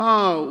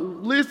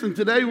Listen,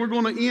 today we're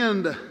going to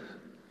end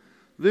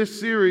this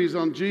series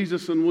on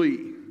Jesus and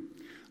we.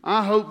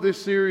 I hope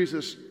this series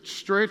has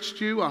stretched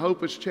you. I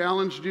hope it's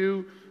challenged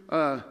you.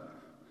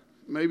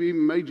 Maybe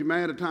even made you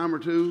mad a time or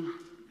two.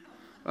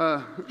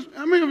 I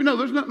mean, no,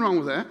 there's nothing wrong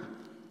with that.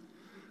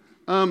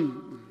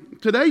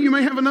 Today you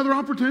may have another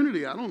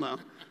opportunity. I don't know.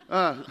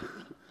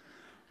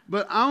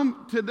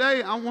 But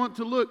today I want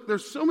to look.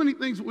 There's so many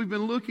things that we've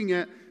been looking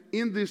at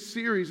in this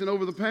series. And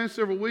over the past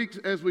several weeks,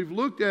 as we've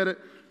looked at it,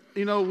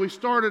 you know, we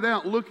started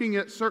out looking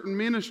at certain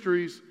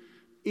ministries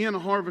in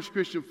Harvest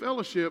Christian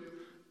Fellowship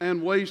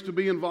and ways to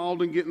be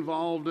involved and get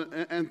involved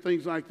and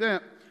things like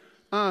that.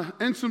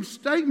 And some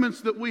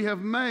statements that we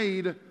have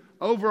made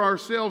over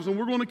ourselves, and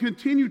we're going to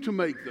continue to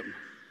make them,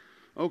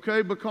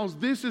 okay? Because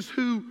this is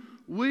who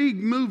we,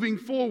 moving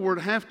forward,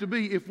 have to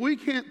be. If we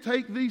can't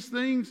take these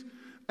things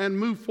and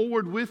move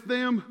forward with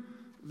them,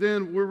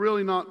 then we're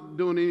really not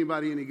doing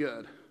anybody any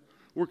good.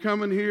 We're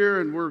coming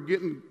here and we're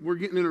getting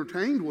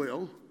entertained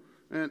well,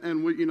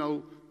 and we, you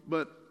know,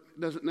 but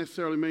it doesn't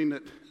necessarily mean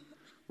that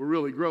we're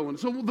really growing.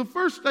 So the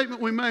first statement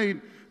we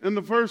made in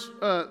the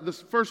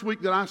first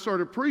week that I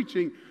started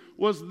preaching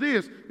was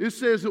this. It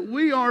says that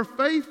we are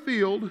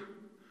faith-filled,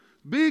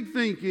 big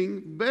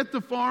thinking, bet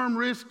the farm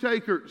risk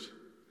takers.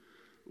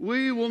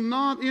 We will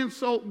not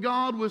insult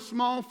God with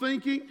small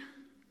thinking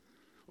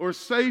or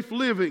safe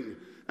living.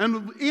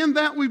 And in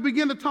that we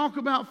begin to talk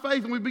about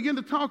faith, and we begin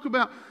to talk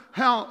about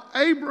how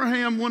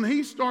Abraham, when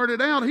he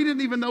started out, he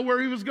didn't even know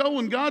where he was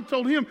going. God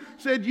told him,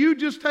 said, you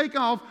just take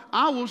off.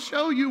 I will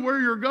show you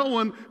where you're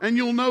going, and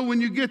you'll know when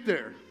you get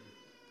there.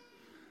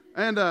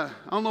 And I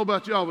don't know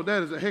about y'all, but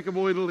that is a heck of a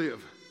way to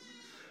live.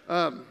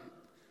 And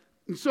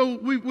so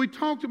we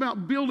talked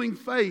about building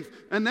faith,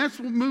 and that's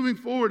what, moving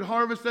forward,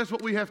 Harvest, that's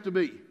what we have to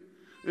be.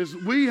 Is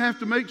we have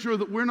to make sure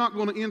that we're not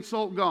going to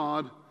insult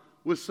God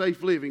with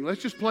safe living.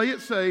 Let's just play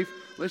it safe.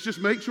 Let's just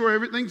make sure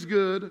everything's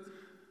good.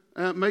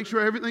 Make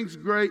sure everything's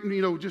great, and,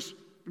 you know, just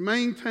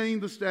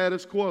maintain the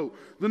status quo.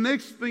 The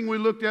next thing we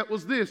looked at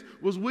was this,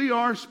 was we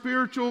are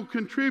spiritual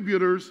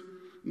contributors,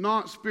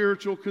 not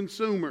spiritual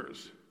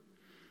consumers.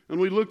 And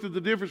we looked at the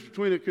difference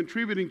between a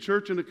contributing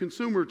church and a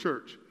consumer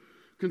church.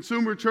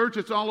 Consumer church,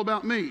 it's all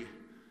about me.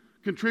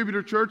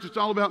 Contributor church, it's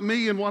all about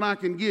me and what I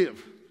can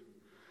give.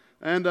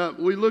 And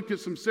we looked at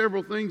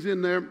several things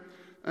in there.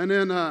 And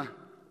then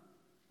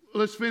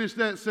let's finish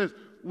that. It says,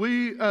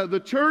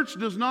 the church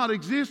does not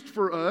exist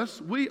for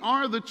us. We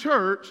are the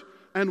church,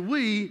 and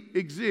we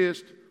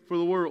exist for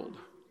the world.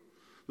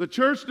 The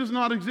church does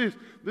not exist.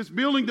 This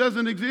building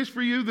doesn't exist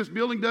for you. This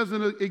building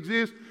doesn't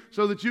exist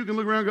so that you can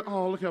look around and go,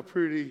 oh, look how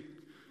pretty.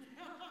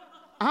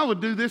 I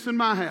would do this in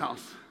my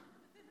house.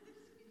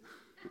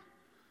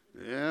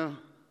 Yeah.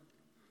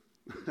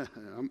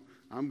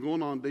 I'm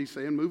going on, D,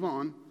 saying move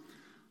on.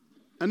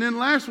 And then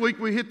last week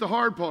we hit the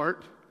hard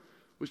part.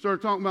 We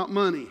started talking about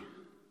money.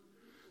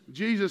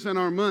 Jesus and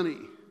our money.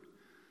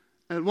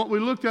 And what we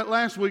looked at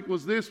last week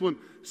was this one.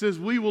 It says,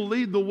 we will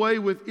lead the way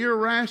with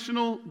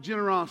irrational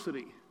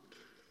generosity.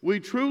 We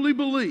truly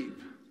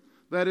believe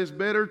that it's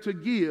better to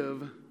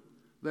give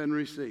than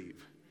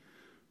receive.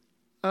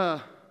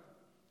 Can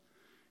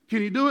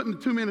you do it in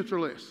 2 minutes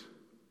or less?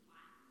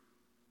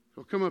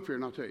 So come up here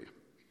and I'll tell you.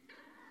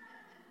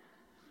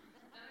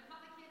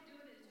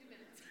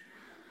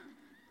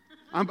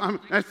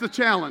 That's the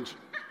challenge.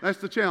 That's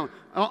the challenge.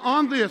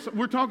 On this,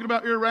 we're talking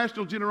about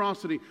irrational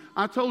generosity.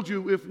 I told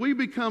you, if we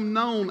become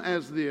known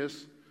as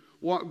this,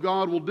 what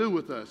God will do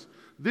with us.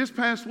 This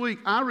past week,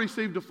 I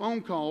received a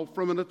phone call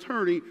from an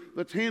attorney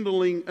that's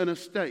handling an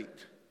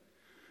estate.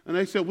 And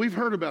they said, we've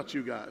heard about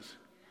you guys.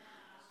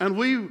 And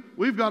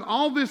we've got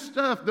all this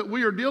stuff that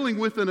we are dealing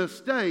with an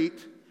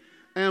estate,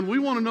 and we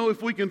want to know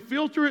if we can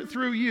filter it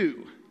through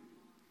you.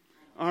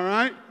 All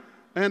right?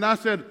 And I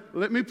said,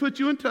 let me put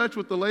you in touch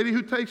with the lady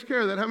who takes care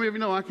of that. How many of you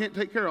know I can't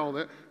take care of all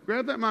that?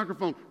 Grab that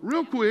microphone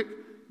real quick.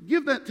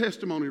 Give that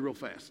testimony real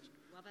fast.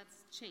 Well,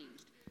 that's changed.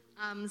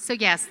 So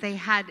yes, they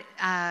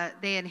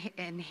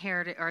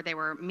inherited, or they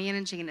were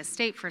managing an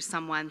estate for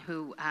someone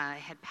who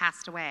had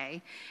passed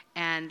away,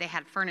 and they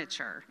had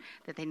furniture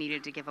that they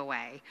needed to give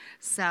away.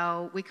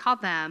 So we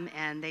called them,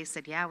 and they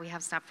said, yeah, we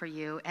have stuff for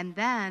you. And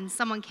then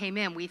someone came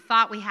in. We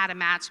thought we had a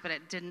match, but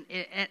it didn't.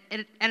 It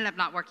ended up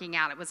not working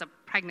out. It was a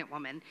pregnant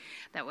woman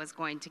that was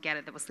going to get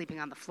it, that was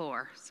sleeping on the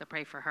floor. So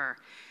pray for her.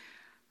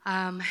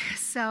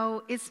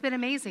 So it's been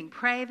amazing.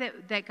 Pray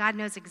that God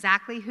knows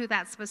exactly who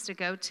that's supposed to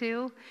go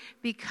to,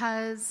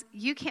 because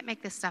you can't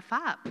make this stuff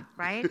up,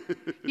 right?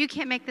 You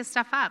can't make this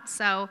stuff up.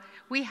 So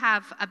we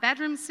have a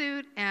bedroom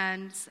suite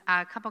and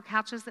a couple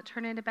couches that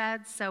turn into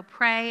beds. So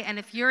pray, and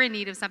if you're in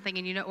need of something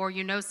and you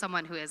know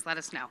someone who is, let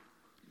us know.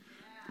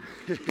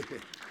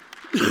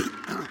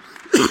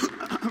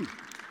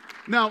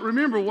 Now,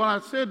 remember what I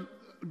said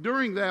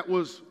during that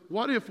was,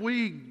 what if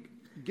we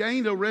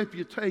gained a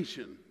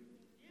reputation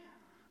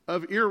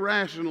of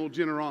irrational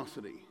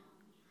generosity?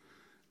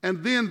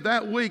 And then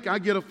that week I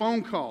get a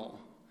phone call.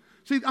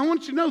 See, I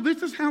want you to know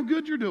this is how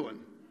good you're doing.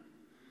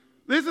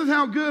 This is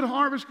how good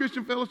Harvest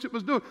Christian Fellowship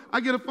was doing.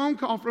 I get a phone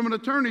call from an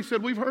attorney,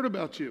 said, we've heard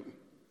about you.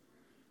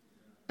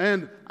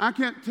 And I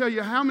can't tell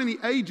you how many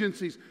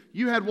agencies.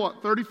 You had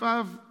what,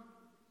 35,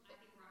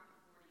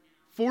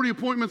 40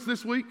 appointments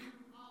this week?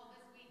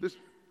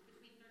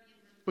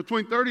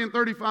 Between 30 and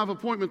 35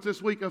 appointments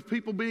this week of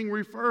people being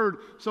referred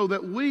so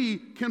that we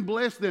can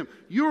bless them.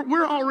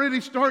 We're already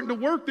starting to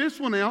work this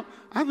one out.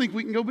 I think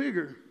we can go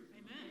bigger.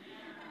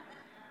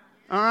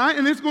 All right?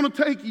 And it's going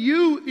to take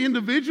you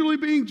individually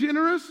being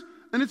generous,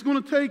 and it's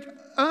going to take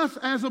us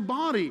as a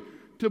body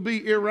to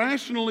be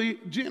irrationally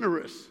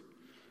generous.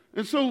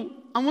 And so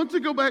I want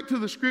to go back to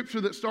the scripture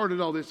that started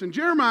all this. In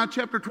Jeremiah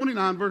chapter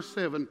 29, verse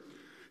 7,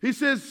 he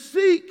says,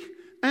 seek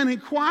and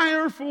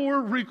require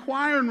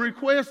and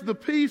request the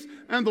peace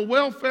and the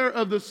welfare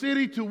of the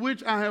city to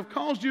which I have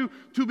caused you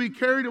to be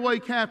carried away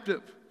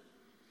captive.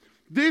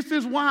 This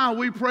is why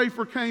we pray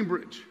for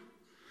Cambridge.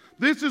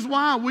 This is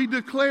why we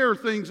declare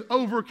things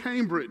over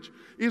Cambridge,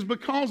 is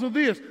because of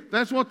this.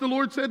 That's what the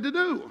Lord said to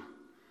do.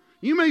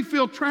 You may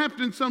feel trapped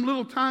in some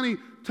little tiny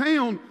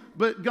town,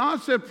 but God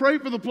said pray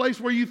for the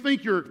place where you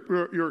think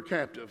you're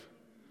captive.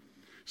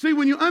 See,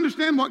 when you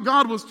understand what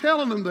God was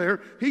telling them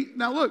there,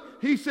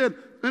 he said,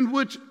 in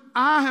which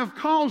I have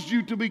caused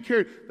you to be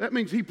carried. That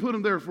means he put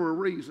them there for a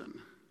reason.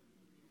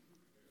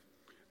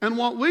 And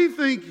what we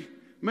think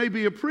may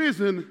be a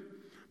prison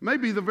may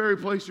be the very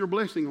place your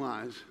blessing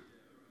lies.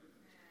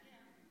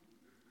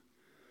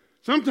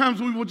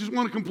 Sometimes we will just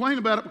want to complain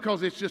about it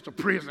because it's just a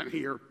prison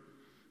here.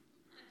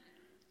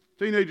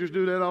 Teenagers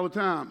do that all the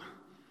time.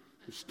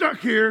 I'm stuck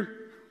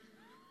here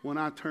when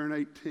I turn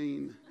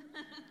 18.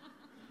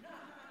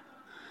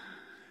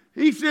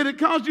 He said it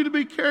caused you to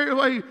be carried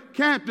away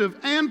captive,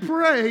 and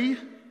pray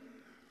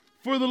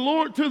for the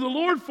Lord, to the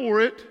Lord for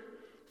it,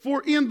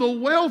 for in the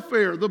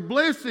welfare, the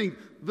blessing,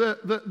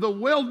 the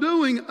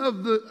well-doing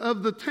of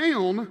the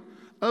town,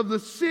 of the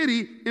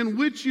city in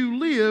which you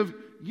live,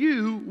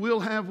 you will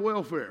have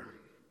welfare.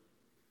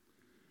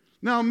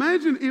 Now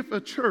imagine if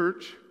a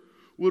church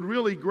would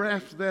really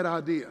grasp that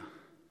idea,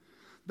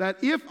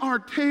 that if our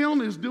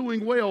town is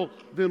doing well,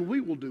 then we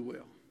will do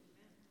well.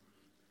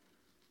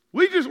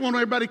 We just want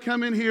everybody to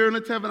come in here and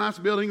let's have a nice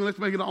building and let's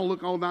make it all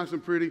look all nice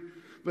and pretty.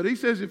 But he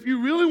says if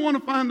you really want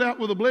to find out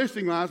where the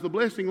blessing lies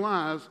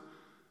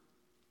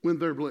when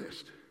they're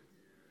blessed.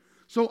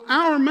 So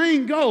our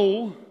main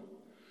goal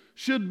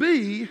should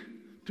be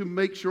to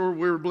make sure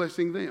we're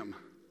blessing them.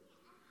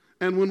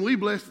 And when we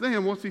bless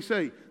them, what's he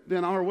say?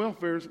 Then our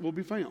welfares will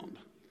be found.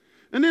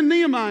 And then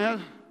Nehemiah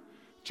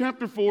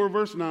chapter 4,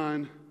 verse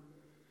 9.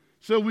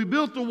 So we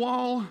built the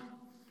wall,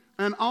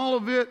 and all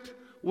of it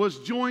was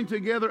joined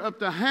together up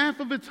to half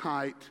of its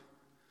height.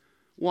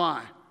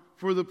 Why?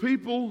 For the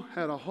people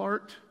had a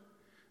heart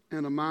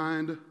and a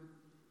mind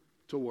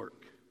to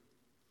work.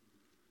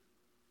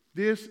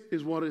 This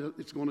is what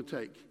it's going to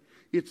take.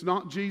 It's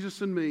not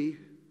Jesus and me.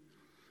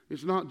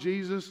 It's not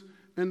Jesus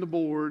and the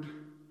board.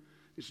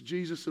 It's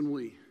Jesus and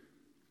we.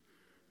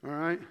 All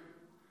right?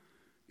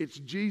 It's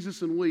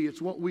Jesus and we.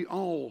 It's what we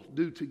all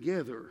do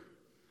together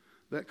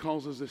that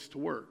causes this to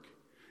work.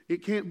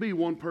 It can't be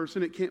one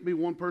person. It can't be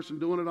one person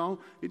doing it all.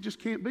 It just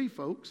can't be,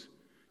 folks.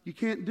 You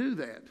can't do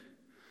that.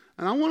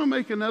 And I want to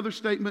make another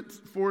statement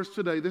for us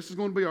today. This is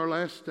going to be our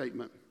last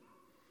statement.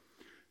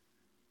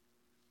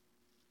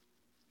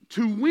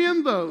 To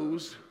win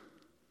those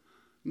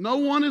no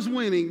one is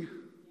winning,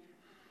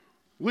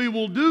 we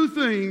will do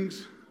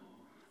things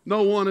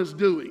no one is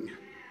doing.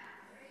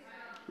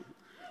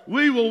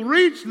 We will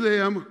reach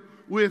them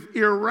with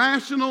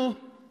irrational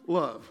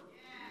love.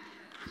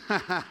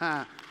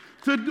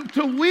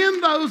 To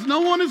win those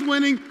no one is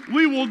winning,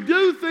 we will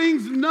do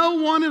things no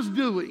one is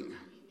doing.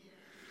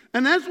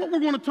 And that's what we're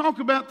going to talk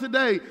about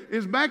today.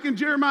 Is back in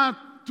Jeremiah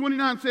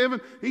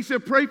 29:7, he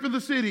said, pray for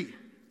the city.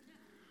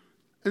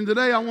 And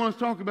today I want to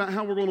talk about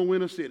how we're going to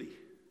win a city.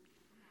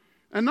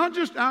 And not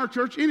just our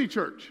church, any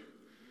church.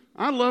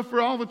 I'd love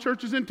for all the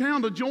churches in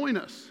town to join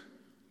us.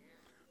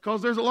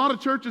 Because there's a lot of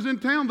churches in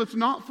town that's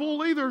not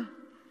full either.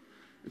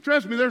 And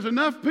trust me, there's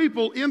enough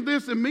people in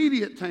this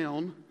immediate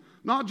town,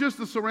 not just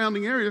the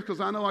surrounding areas, because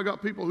I know I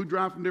got people who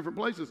drive from different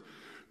places.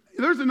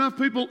 There's enough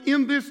people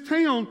in this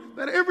town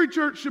that every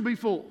church should be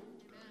full.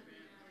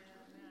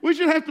 We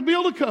should have to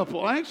build a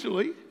couple,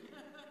 actually.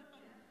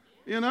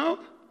 You know?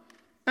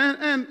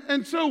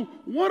 And so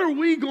what are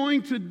we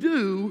going to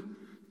do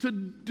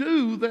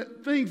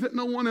that things that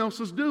no one else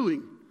is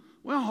doing?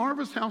 Well,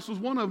 Harvest House was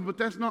one of them, but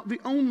that's not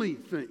the only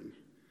thing.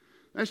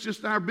 That's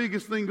just our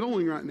biggest thing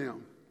going right now.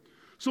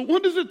 So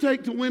what does it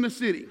take to win a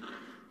city?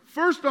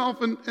 First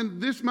off,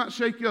 and this might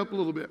shake you up a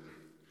little bit,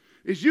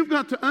 is you've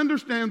got to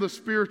understand the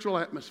spiritual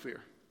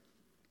atmosphere.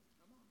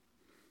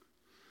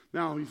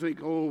 Now you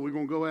think, oh, we're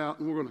going to go out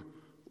and we're going to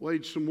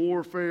wage some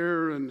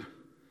warfare and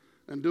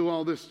do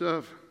all this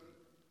stuff.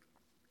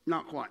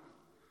 Not quite.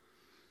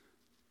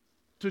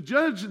 To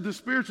judge the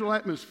spiritual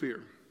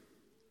atmosphere,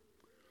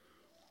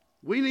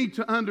 we need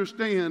to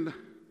understand,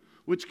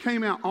 which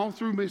came out all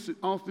through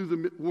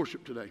the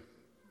worship today.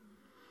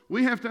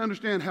 We have to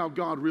understand how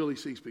God really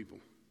sees people.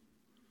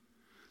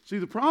 See,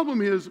 the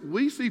problem is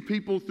we see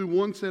people through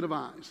one set of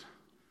eyes.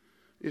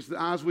 It's the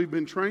eyes we've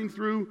been trained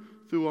through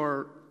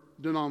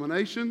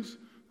denominations,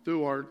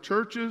 through our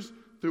churches,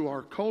 through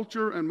our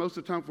culture, and most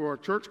of the time for our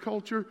church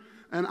culture.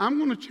 And I'm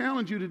going to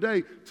challenge you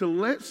today to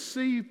let's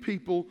see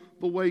people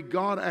the way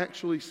God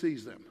actually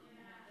sees them.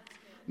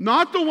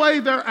 Not the way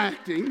they're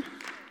acting.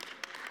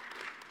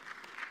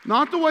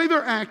 Not the way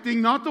they're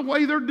acting, not the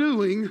way they're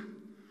doing,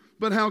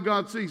 but how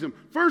God sees them.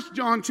 1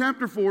 John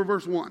chapter 4,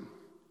 verse 1.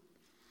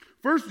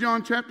 1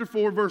 John chapter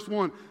 4, verse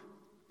 1.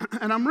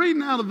 And I'm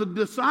reading out of the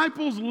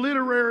Disciples'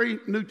 Literary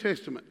New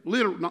Testament.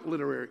 Not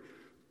literary.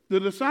 The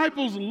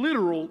Disciples'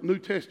 Literal New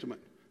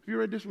Testament. Have you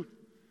read this one?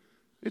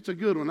 It's a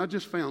good one. I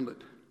just found it.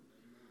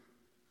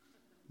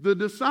 The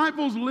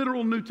Disciples'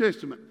 Literal New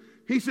Testament.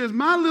 He says,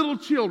 "My little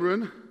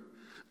children,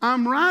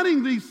 I'm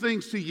writing these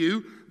things to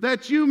you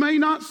that you may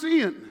not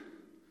sin."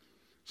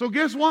 So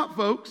guess what,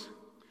 folks?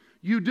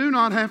 You do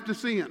not have to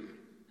sin.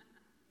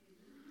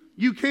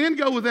 You can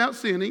go without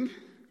sinning.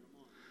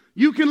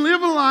 You can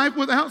live a life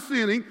without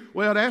sinning.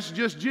 Well, that's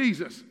just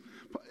Jesus.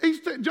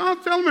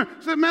 John's telling me,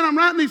 he said, man, I'm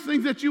writing these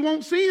things that you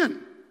won't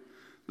sin.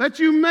 That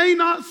you may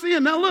not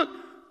sin. Now look,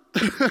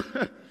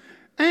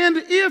 and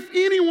if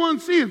anyone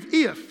sins,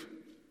 if,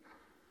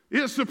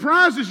 it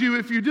surprises you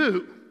if you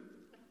do.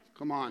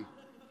 Come on.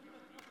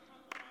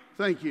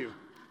 Thank you.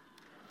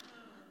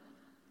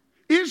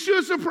 It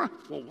should surprise.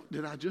 Well, what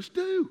did I just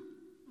do?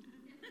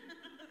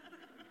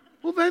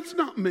 Well, that's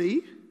not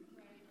me.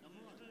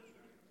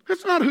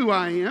 That's not who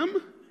I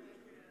am.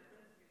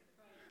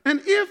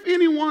 And if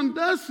anyone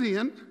does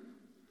sin,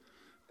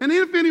 and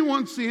if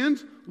anyone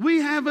sins, we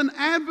have an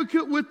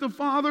advocate with the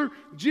Father,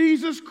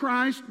 Jesus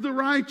Christ the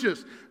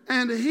righteous.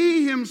 And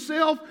he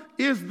himself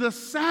is the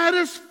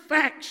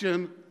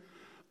satisfaction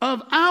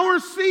of our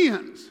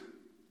sins.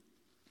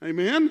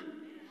 Amen?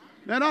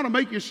 That ought to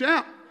make you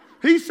shout.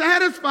 He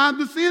satisfied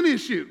the sin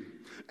issue.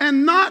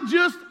 And not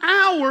just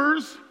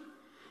ours,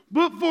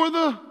 but for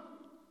the...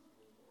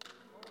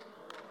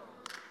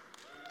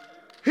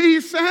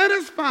 He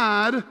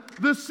satisfied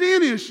the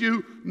sin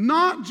issue,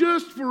 not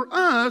just for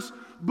us,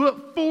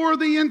 but for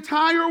the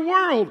entire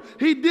world.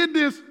 He did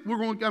this.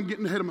 I'm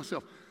getting ahead of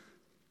myself.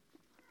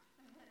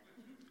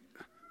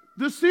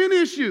 The sin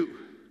issue,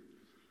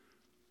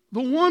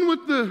 the one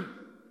with the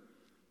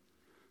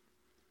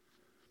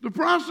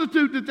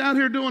prostitute that's out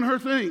here doing her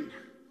thing,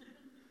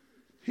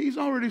 he's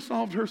already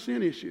solved her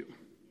sin issue.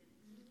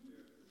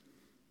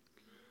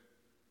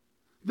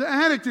 The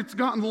addict that's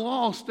gotten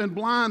lost and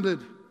blinded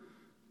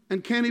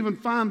and can't even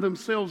find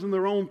themselves in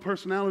their own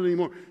personality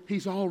anymore,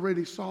 he's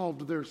already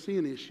solved their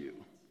sin issue.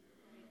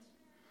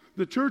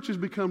 The church has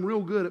become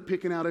real good at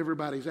picking out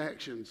everybody's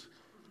actions.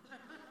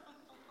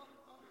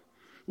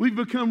 We've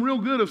become real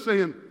good at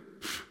saying,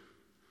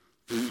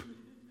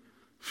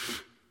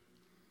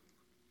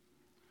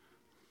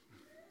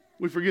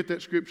 we forget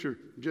that scripture,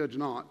 judge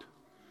not.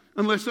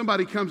 Unless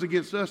somebody comes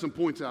against us and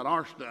points out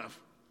our stuff.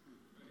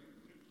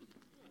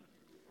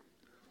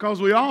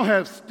 Because we all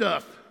have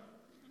stuff.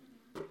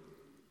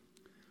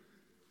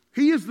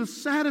 He is the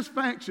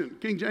satisfaction.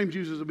 King James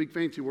uses a big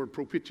fancy word,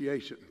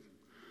 propitiation,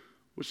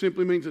 which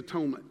simply means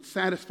atonement,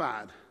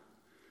 satisfied.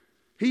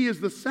 He is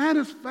the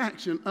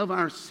satisfaction of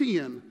our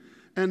sin,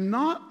 and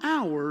not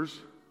ours,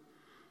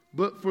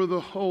 but for the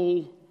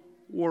whole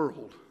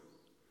world.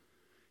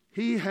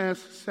 He has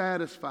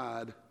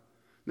satisfied.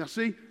 Now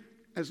see,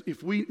 as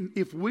if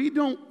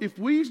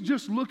we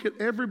just look at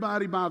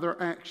everybody by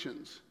their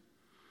actions,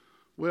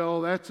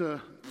 well, that's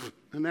a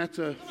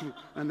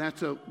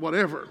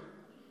whatever.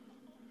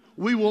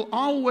 We will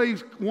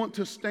always want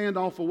to stand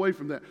off away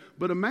from that.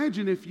 But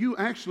imagine if you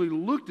actually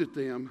looked at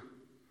them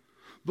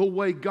the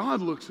way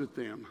God looks at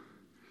them,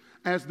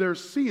 as their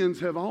sins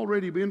have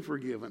already been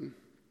forgiven,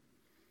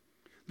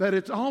 that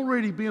it's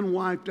already been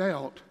wiped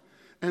out,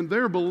 and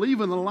they're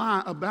believing a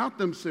lie about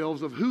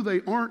themselves of who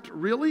they aren't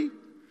really.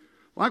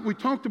 Like we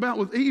talked about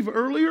with Eve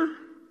earlier,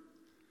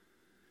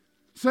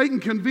 Satan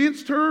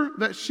convinced her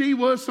that she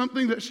was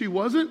something that she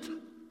wasn't,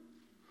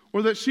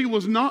 or that she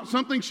was not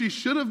something she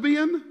should have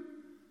been.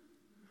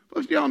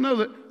 Most of y'all know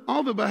that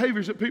all the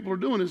behaviors that people are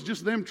doing is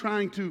just them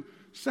trying to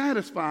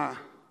satisfy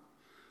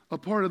a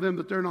part of them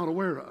that they're not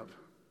aware of.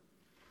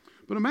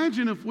 But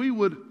imagine if we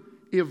would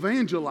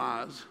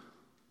evangelize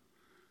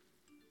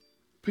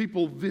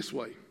people this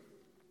way.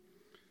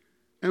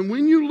 And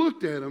when you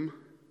looked at them,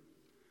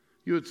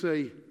 you would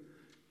say,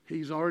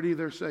 he's already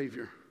their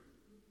Savior.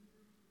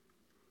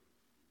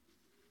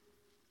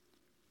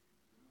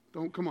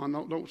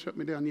 Don't shut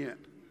me down yet.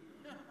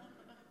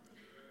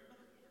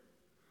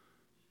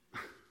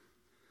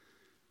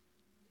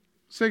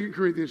 2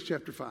 Corinthians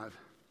chapter 5,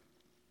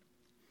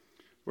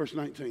 verse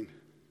 19.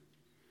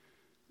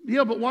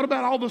 Yeah, but what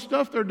about all the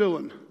stuff they're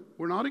doing?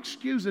 We're not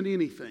excusing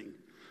anything.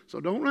 So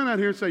don't run out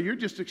here and say, you're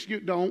just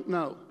excusing. Don't,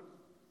 no.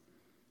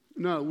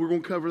 No, we're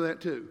going to cover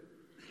that too.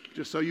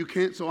 Just so you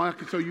can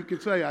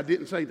say, I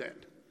didn't say that.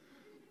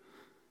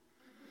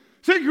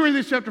 2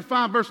 Corinthians chapter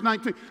 5, verse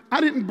 19. I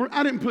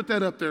didn't put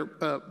that up there,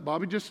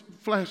 Bobby. Just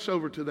flash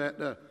over to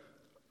that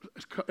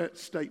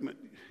statement.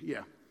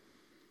 Yeah.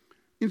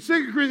 In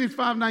 2 Corinthians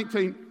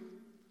 5:19,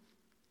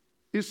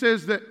 it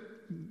says that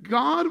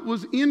God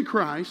was in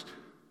Christ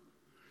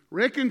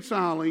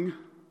reconciling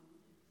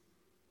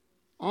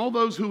all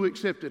those who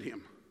accepted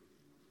him.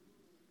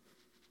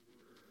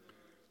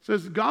 It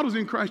says God was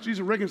in Christ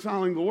Jesus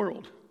reconciling the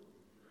world.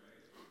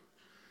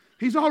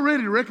 He's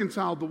already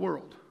reconciled the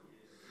world.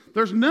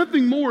 There's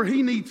nothing more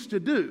he needs to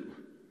do.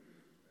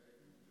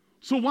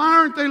 So why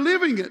aren't they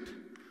living it?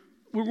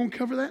 We're going to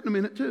cover that in a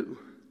minute too.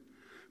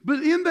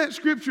 But in that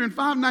scripture in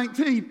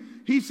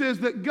 5:19, he says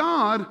that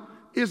God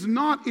is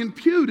not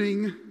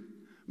imputing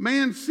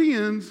man's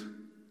sins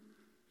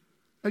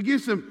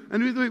against them.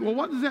 And we think, well,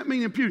 what does that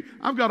mean, imputing?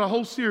 I've got a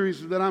whole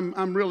series that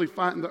I'm really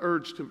fighting the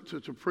urge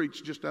to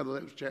preach just out of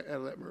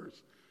that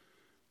verse.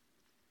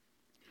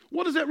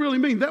 What does that really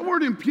mean? That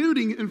word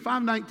imputing in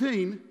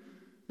 5:19,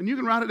 and you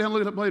can write it down,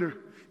 look it up later,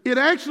 it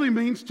actually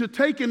means to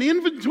take an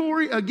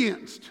inventory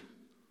against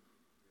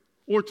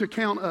or to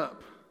count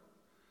up.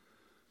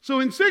 So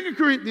in 2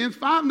 Corinthians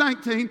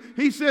 5:19,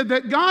 he said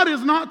that God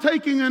is not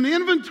taking an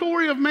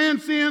inventory of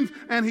man's sins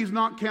and he's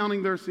not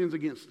counting their sins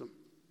against them.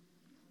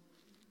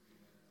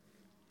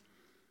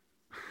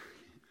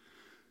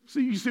 So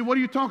you say, what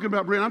are you talking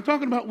about, Brent? I'm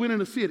talking about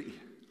winning a city.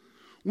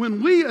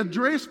 When we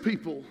address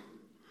people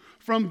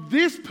from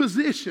this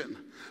position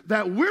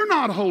that we're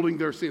not holding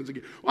their sins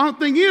against. Well, the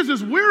thing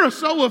is we're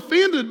so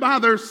offended by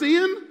their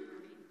sin.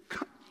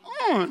 Come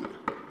on.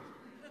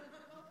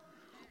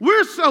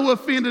 We're so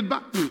offended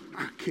by,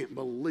 I can't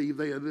believe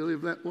they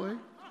live that way.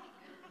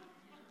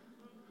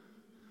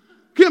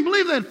 Can't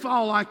believe they'd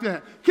fall like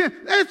that.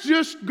 That's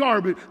just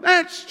garbage.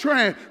 That's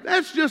trash.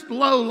 That's just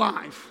low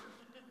life.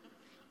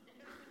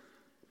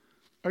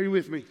 Are you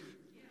with me?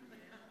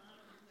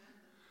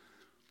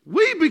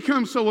 We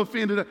become so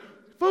offended.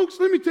 Folks,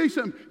 let me tell you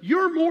something.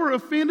 You're more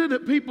offended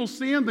at people's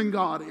sin than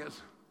God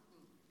is.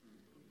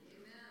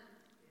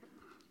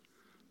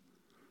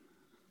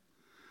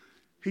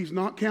 He's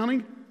not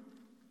counting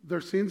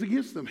their sins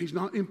against them. He's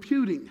not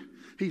imputing.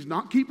 He's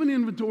not keeping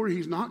inventory.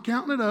 He's not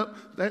counting it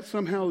up. That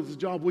somehow is the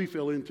job we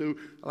fell into,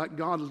 like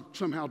God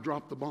somehow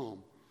dropped the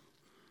bomb.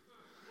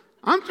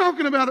 I'm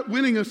talking about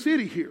winning a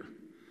city here.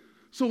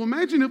 So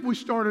imagine if we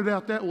started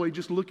out that way,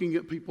 just looking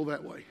at people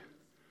that way.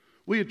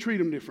 We'd treat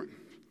them different.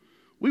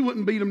 We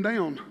wouldn't beat them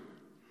down.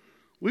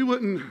 We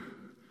wouldn't.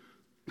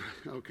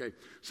 Okay.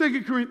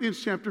 2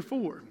 Corinthians chapter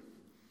 4.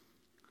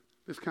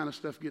 This kind of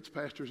stuff gets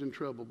pastors in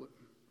trouble. But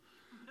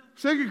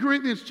 2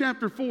 Corinthians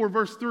chapter 4,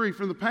 verse 3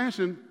 from the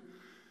Passion,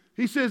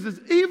 he says this,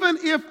 even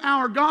if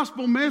our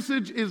gospel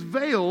message is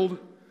veiled,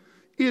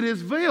 it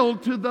is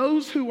veiled to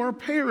those who are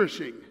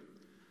perishing.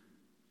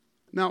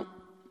 Now,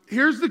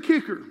 here's the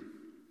kicker.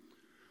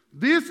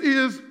 This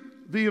is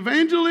the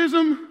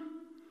evangelism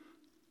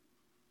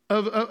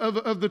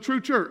of the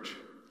true church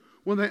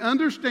when they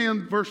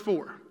understand verse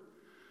 4.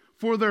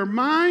 For their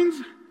minds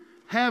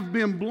have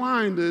been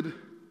blinded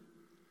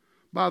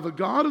by the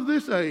God of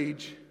this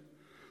age,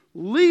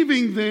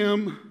 leaving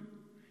them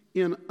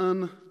in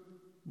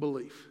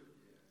unbelief.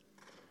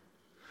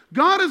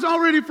 God has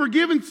already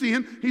forgiven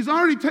sin. He's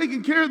already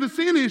taken care of the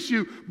sin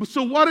issue.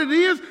 So what it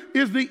is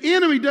the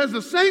enemy does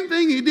the same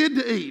thing he did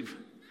to Eve.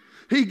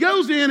 He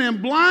goes in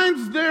and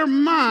blinds their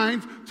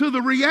minds to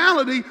the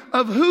reality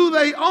of who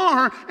they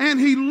are, and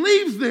he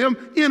leaves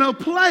them in a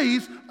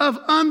place of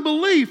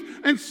unbelief.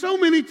 And so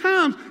many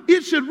times,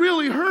 it should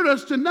really hurt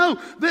us to know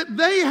that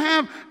they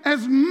have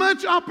as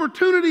much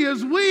opportunity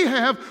as we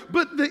have,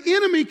 but the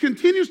enemy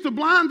continues to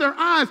blind their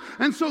eyes,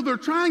 and so they're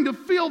trying to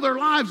fill their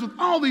lives with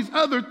all these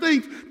other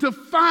things to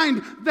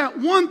find that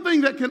one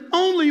thing that can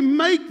only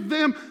make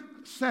them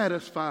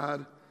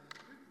satisfied.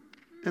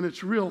 And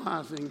it's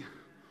realizing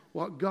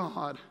what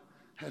God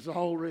has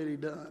already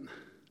done.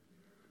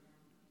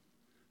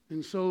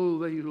 And so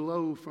they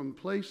go from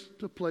place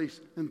to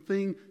place and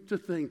thing to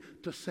thing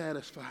to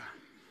satisfy.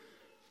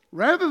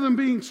 Rather than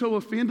being so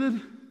offended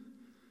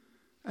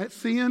at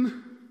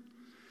sin,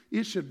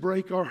 it should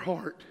break our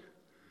heart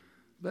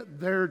that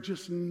they're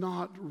just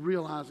not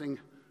realizing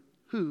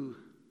who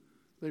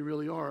they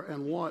really are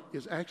and what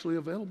is actually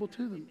available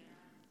to them.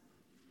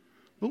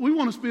 But we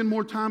want to spend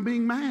more time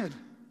being mad.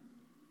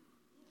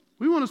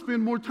 We want to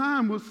spend more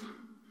time with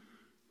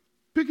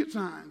picket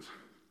signs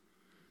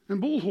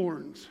and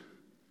bullhorns.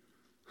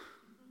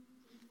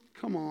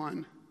 Come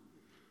on.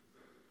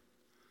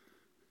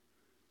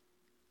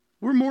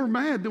 We're more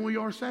mad than we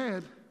are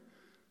sad.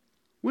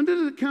 When did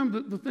it come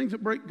that the things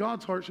that break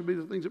God's heart should be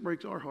the things that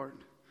breaks our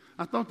heart?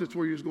 I thought that's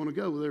where you was going to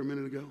go there a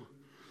minute ago.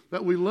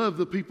 That we love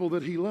the people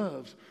that he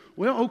loves.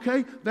 Well,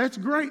 okay, that's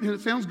great, and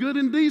it sounds good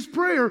in Dee's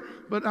prayer,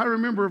 but I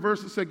remember a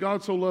verse that said,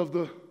 God so loved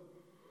the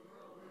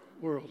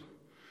world.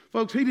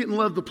 Folks, he didn't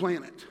love the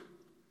planet.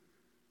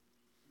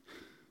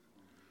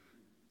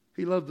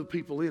 He loved the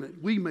people in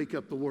it. We make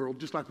up the world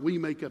just like we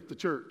make up the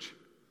church.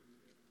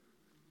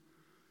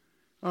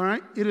 All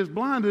right? It is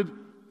blinded,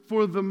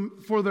 for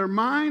their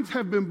minds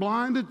have been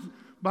blinded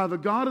by the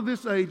God of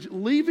this age,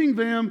 leaving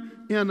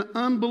them in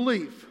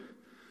unbelief.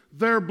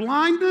 Their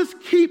blindness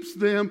keeps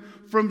them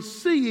from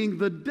seeing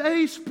the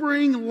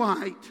dayspring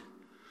light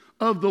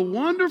of the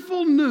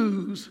wonderful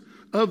news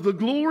of the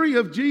glory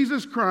of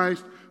Jesus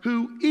Christ,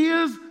 who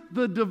is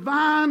the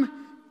divine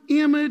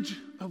image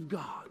of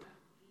God.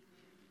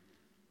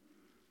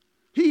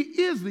 He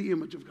is the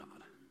image of God.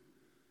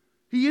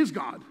 He is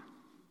God.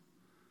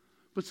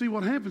 But see,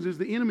 what happens is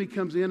the enemy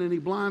comes in and he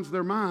blinds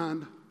their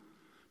mind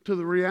to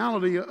the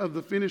reality of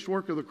the finished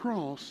work of the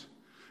cross,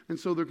 and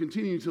so they're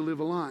continuing to live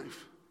a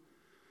life.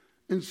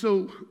 And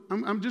so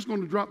I'm just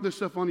going to drop this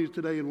stuff on you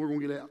today and we're going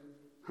to get out.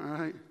 All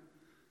right?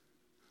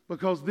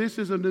 Because this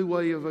is a new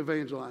way of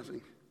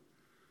evangelizing.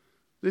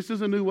 This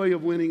is a new way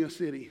of winning a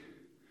city.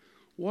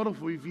 What if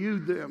we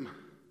viewed them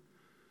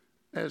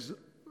as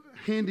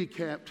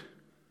handicapped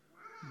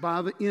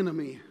by the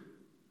enemy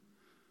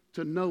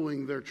to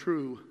knowing their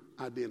true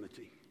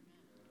identity?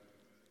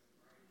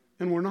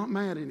 And we're not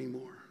mad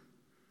anymore.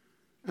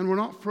 And we're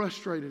not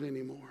frustrated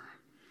anymore.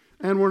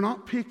 And we're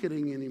not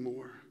picketing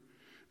anymore.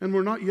 And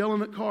we're not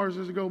yelling at cars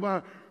as they go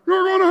by,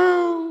 "You're going to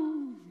hell!"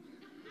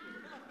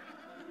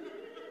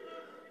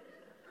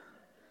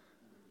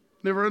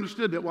 Never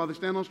understood that while they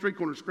stand on street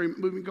corners screaming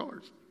at moving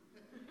cars.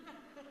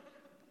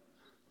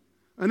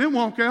 And then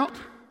walk out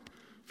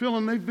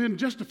feeling they've been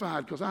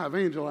justified because I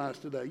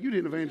evangelized today. You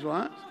didn't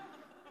evangelize.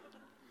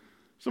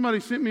 Somebody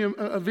sent me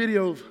a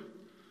video of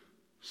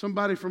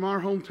somebody from our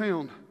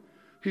hometown.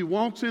 He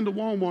walks into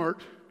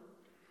Walmart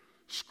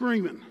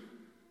screaming,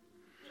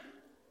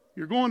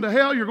 "You're going to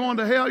hell, you're going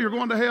to hell, you're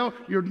going to hell,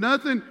 you're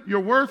nothing, you're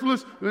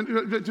worthless,"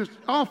 just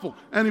awful.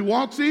 And he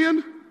walks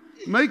in,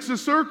 makes a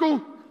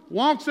circle,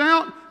 walks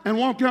out, and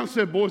walked out and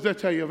said, "Boys,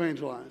 that's how you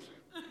evangelize."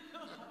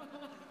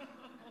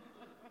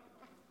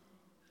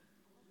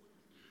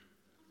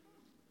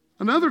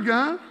 Another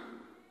guy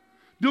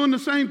doing the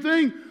same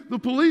thing. The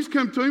police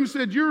come to him and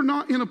said, "You're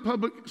not in a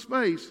public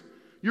space.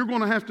 You're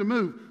going to have to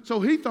move."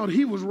 So he thought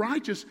he was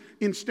righteous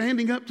in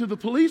standing up to the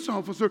police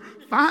officer,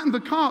 fighting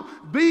the cop,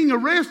 being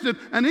arrested,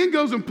 and then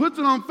goes and puts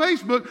it on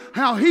Facebook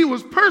how he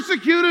was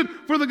persecuted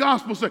for the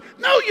gospel's sake.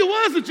 No, you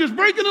wasn't, just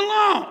breaking the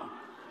law.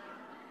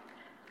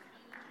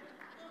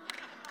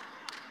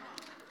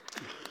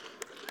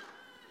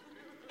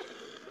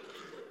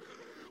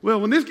 Well,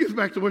 when this gets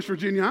back to West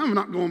Virginia, I'm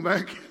not going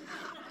back.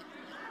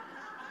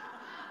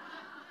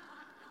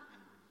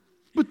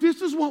 But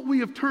this is what we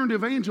have turned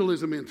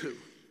evangelism into.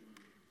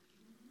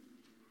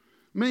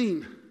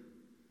 Mean,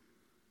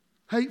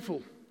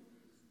 hateful.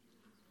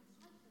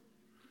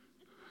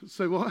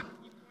 Say what?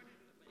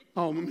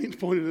 Oh, mean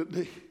pointed at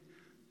me.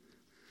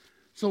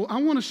 So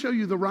I want to show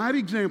you the right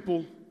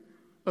example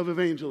of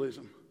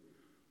evangelism.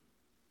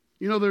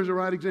 You know there's a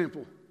right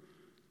example.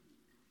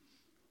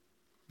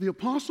 The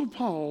Apostle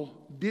Paul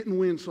didn't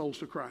win souls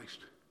to Christ.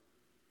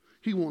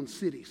 He won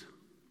cities.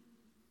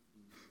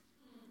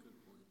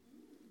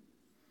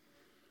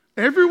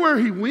 Everywhere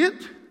he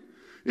went,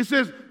 it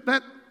says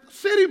that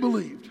city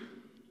believed.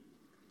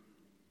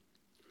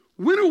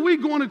 When are we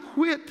going to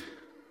quit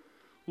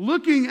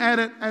looking at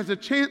it as a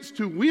chance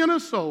to win a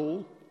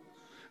soul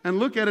and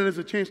look at it as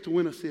a chance to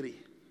win a city?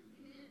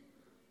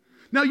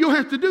 Now, you'll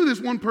have to do this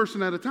one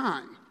person at a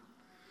time.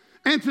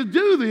 And to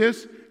do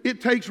this,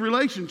 it takes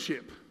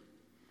relationship.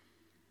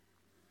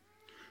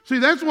 See,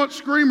 that's what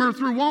Screamer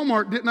through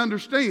Walmart didn't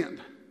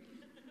understand.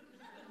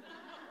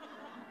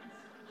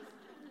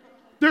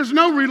 There's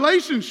no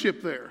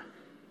relationship there.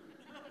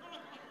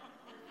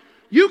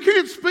 You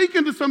can't speak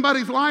into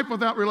somebody's life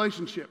without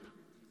relationship.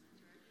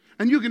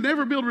 And you can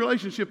never build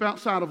relationship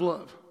outside of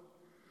love.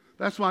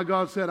 That's why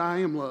God said, "I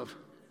am love."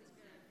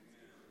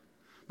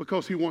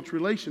 Because he wants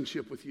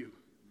relationship with you.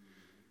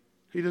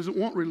 He doesn't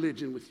want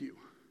religion with you.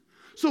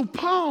 So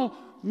Paul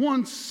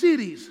won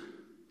cities.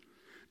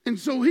 And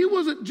so he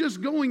wasn't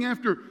just going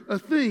after a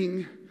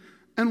thing,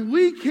 and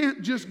we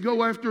can't just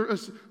go after a...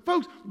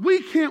 Folks,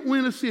 we can't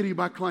win a city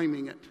by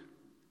claiming it.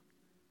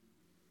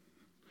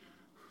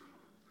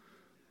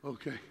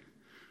 Okay.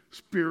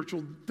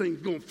 Spiritual things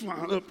going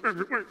flying up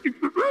everywhere.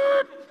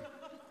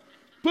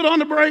 Put on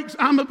the brakes.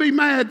 I'm going to be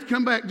mad.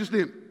 Come back just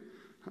then.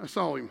 I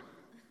saw him.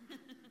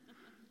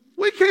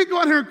 We can't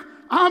go out here...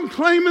 I'm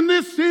claiming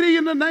this city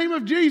in the name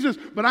of Jesus,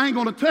 but I ain't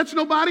going to touch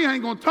nobody. I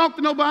ain't going to talk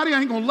to nobody. I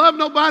ain't going to love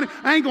nobody.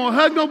 I ain't going to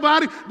hug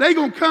nobody. They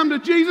going to come to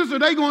Jesus or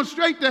they going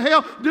straight to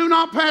hell. Do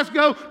not pass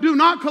go. Do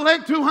not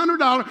collect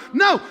 $200.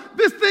 No,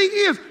 this thing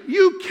is,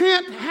 you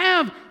can't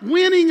have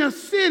winning a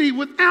city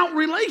without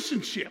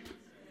relationship.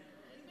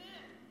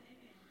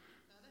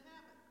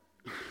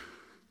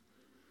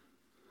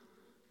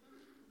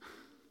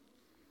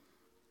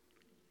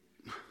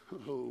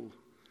 Oh,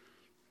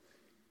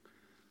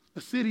 a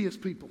city is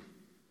people.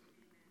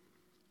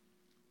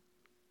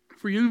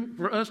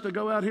 For us to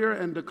go out here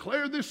and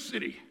declare this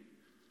city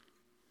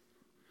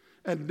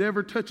and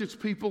never touch its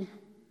people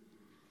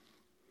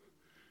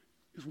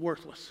is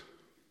worthless.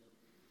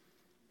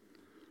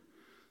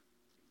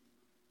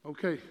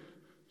 Okay,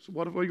 so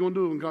what are you going to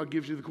do when God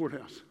gives you the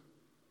courthouse?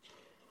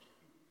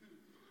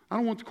 I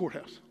don't want the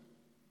courthouse.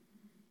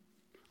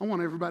 I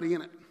want everybody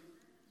in it.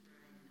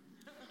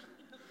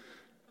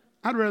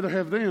 I'd rather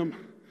have them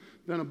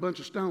than a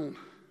bunch of stone.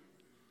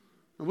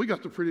 And we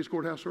got the prettiest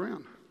courthouse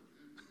around.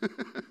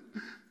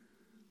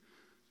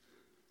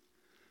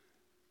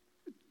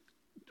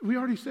 we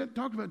already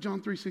talked about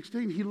John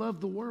 3:16. He loved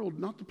the world,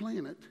 not the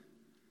planet.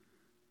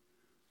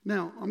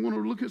 Now, I'm going to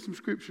look at some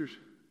scriptures,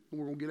 and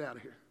we're going to get out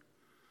of here.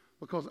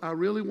 Because I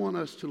really want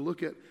us to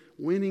look at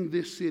winning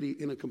this city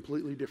in a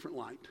completely different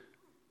light.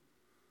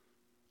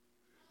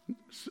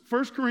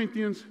 1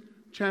 Corinthians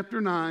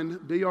chapter 9.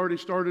 Dee already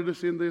started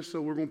us in this,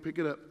 so we're going to pick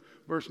it up.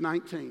 Verse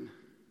 19.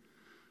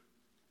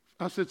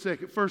 I said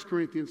second. 1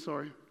 Corinthians,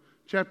 sorry.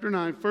 Chapter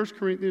 9. 1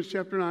 Corinthians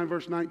chapter 9,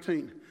 verse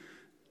 19.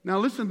 Now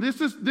listen,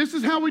 this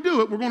is how we do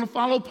it. We're going to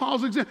follow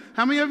Paul's example.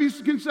 How many of you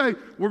can say,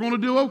 we're going to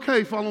do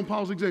okay following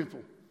Paul's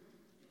example?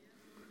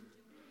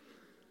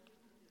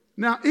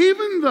 Now,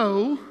 even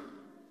though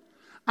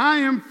I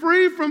am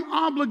free from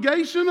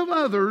obligation of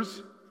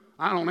others,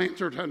 I don't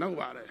answer to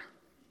nobody.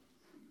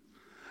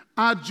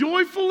 I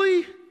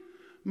joyfully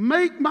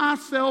make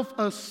myself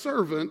a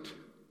servant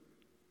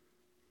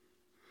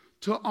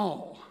to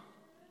all.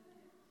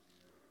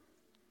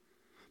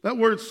 That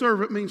word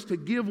servant means to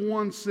give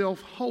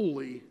oneself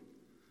wholly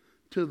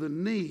to the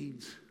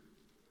needs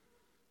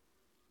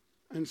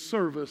and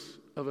service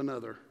of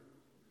another.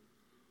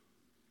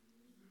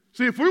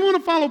 See, if we want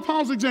to follow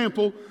Paul's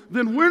example,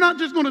 then we're not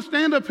just going to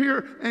stand up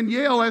here and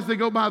yell as they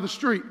go by the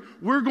street.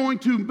 We're going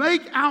to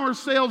make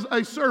ourselves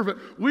a servant.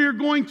 We're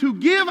going to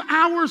give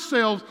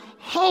ourselves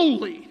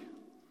wholly.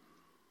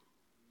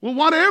 Well,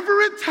 whatever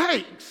it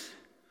takes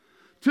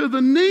to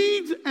the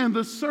needs and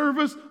the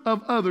service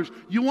of others.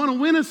 You want to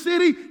win a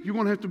city, you're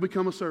going to have to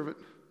become a servant.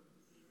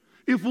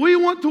 If we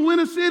want to win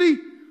a city,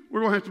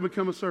 we're going to have to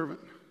become a servant.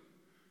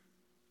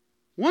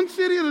 One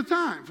city at a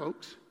time,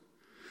 folks.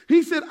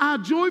 He said, I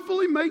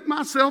joyfully make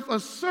myself a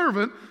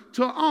servant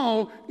to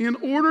all in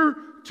order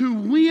to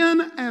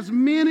win as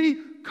many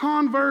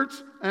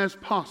converts as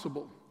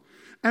possible.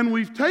 And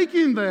we've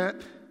taken that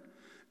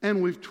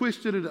and we've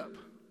twisted it up.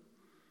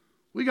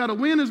 We got to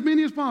win as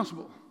many as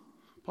possible.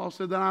 Paul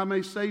said that I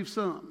may save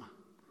some.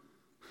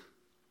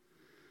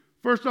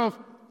 First off,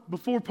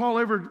 before Paul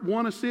ever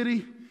won a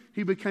city,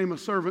 he became a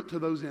servant to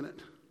those in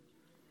it.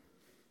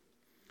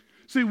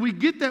 See, we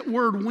get that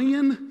word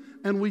win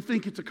and we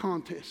think it's a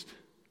contest.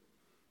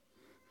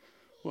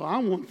 Well, I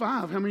won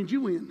 5. How many did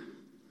you win?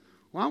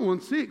 Well, I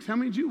won 6. How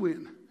many did you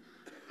win?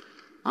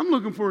 I'm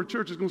looking for a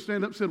church that's going to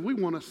stand up and say, we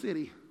won a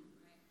city.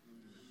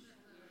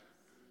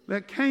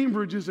 That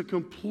Cambridge is a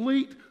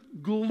complete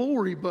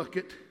glory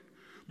bucket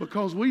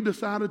because we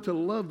decided to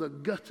love the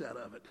guts out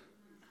of it.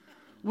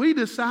 We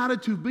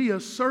decided to be a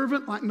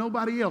servant like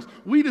nobody else.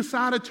 We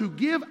decided to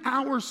give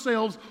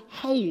ourselves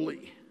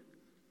wholly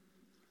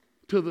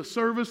to the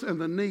service and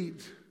the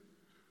needs.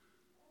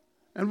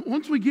 And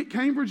once we get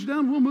Cambridge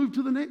done, we'll move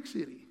to the next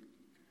city.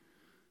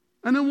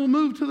 And then we'll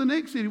move to the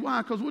next city.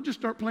 Why? Because we'll just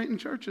start planting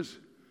churches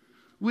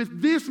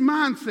with this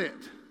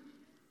mindset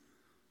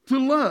to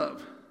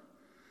love.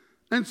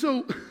 And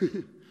so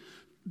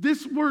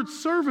this word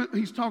servant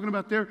he's talking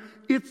about there,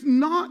 it's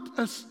not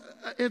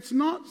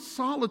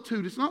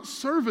solitude. It's not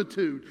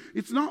servitude.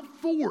 It's not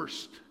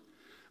forced.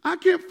 I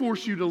can't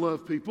force you to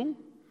love people.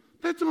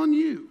 That's on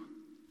you.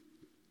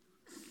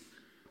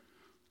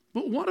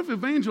 But what if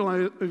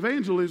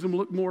evangelism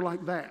looked more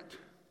like that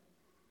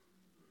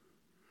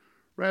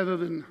rather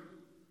than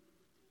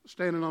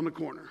standing on the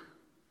corner?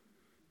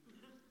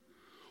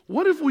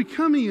 What if we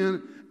come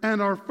in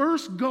and our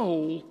first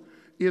goal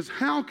is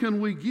how can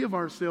we give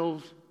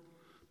ourselves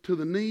to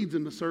the needs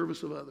and the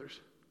service of others?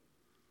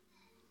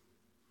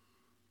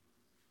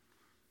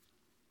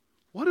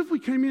 What if we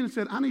came in and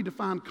said, I need to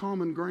find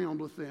common ground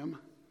with them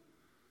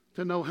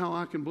to know how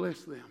I can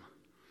bless them?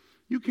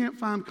 You can't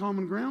find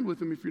common ground with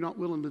them if you're not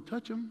willing to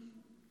touch them.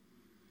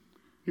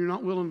 You're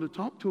not willing to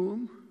talk to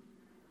them.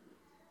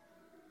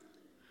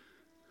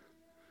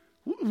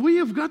 We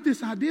have got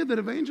this idea that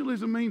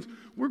evangelism means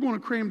we're going to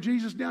cram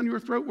Jesus down your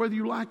throat whether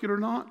you like it or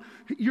not.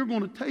 You're going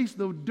to taste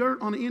the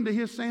dirt on the end of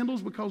his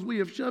sandals because we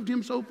have shoved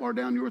him so far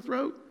down your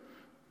throat.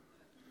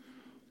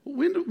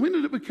 When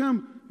did it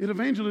become that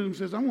evangelism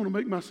says, I want to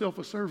make myself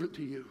a servant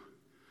to you?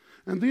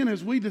 And then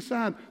as we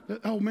decide that,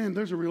 oh man,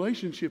 there's a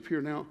relationship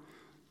here now.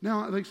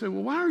 Now they say,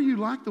 well, why are you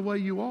like the way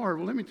you are?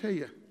 Well, let me tell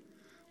you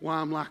why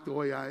I'm like the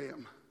way I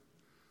am.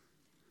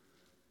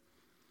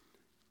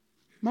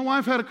 My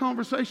wife had a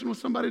conversation with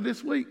somebody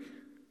this week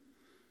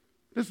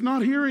that's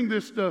not hearing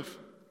this stuff.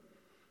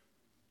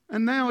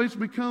 And now it's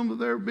become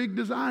their big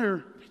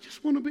desire. They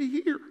just want to be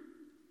here.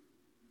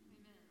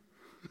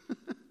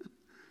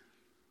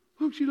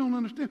 Folks, you don't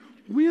understand.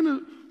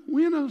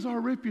 When is our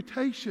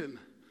reputation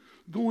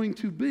going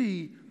to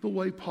be the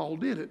way Paul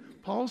did it?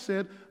 Paul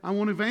said, I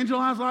want to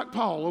evangelize like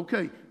Paul.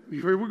 Okay,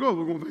 here we go.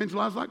 We're going to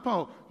evangelize like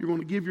Paul. You're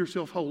going to give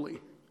yourself wholly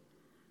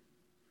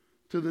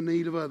to the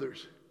need of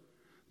others,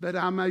 that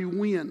I may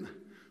win.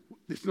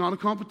 It's not a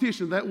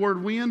competition. That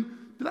word win,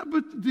 did I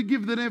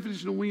give the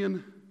definition of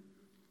win?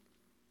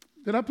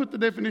 Did I put the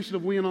definition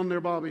of win on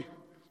there, Bobby?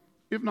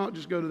 If not,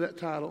 just go to that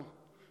title.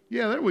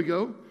 Yeah, there we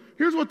go.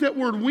 Here's what that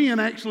word win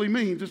actually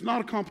means. It's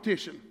not a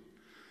competition.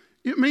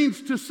 It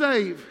means to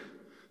save,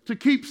 to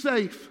keep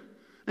safe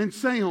and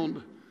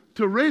sound,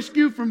 to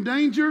rescue from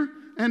danger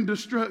and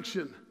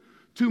destruction,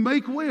 to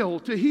make well,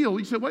 to heal.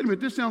 You said, wait a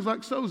minute, this sounds like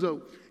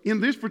sozo. In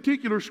this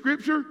particular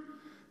scripture,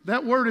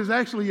 that word is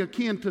actually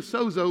akin to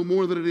sozo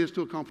more than it is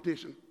to a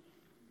competition.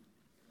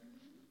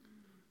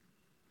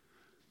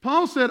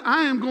 Paul said,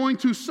 I am going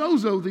to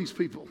sozo these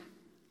people,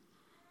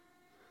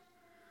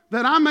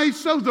 that I may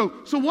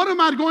sozo. So what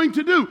am I going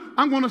to do?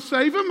 I'm going to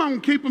save them. I'm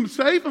going to keep them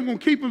safe. I'm going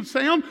to keep them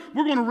sound.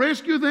 We're going to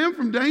rescue them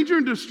from danger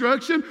and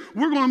destruction.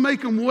 We're going to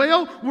make them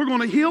well. We're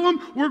going to heal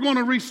them. We're going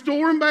to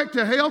restore them back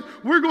to health.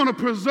 We're going to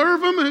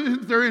preserve them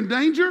if they're in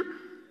danger.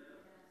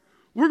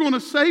 We're going to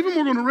save them.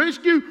 We're going to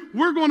rescue.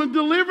 We're going to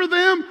deliver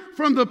them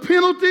from the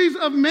penalties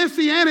of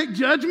messianic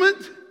judgment.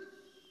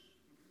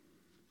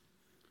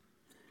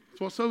 That's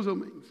what sozo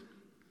means.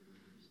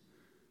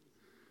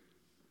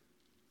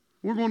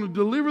 We're going to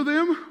deliver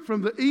them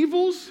from the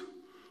evils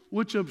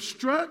which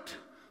obstruct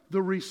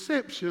the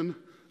reception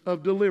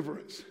of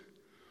deliverance.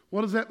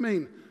 What does that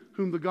mean?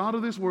 Whom the God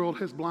of this world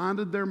has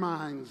blinded their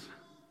minds.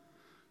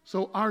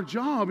 So our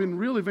job in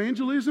real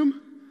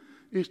evangelism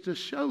is to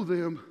show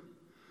them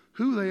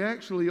who they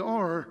actually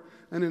are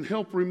and then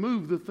help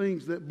remove the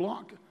things that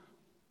block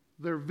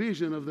their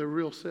vision of their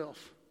real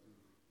self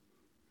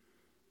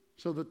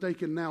so that they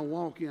can now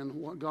walk in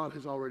what God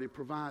has already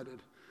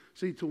provided.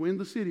 See, to win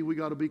the city, we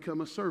got to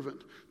become a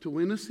servant. To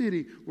win the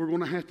city, we're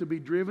going to have to be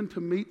driven to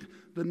meet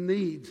the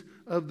needs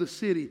of the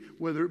city,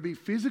 whether it be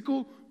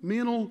physical,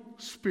 mental,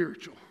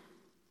 spiritual.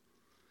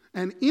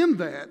 And in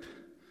that,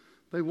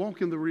 they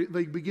walk in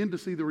they begin to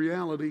see the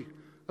reality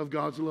of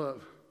God's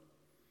love.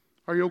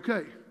 Are you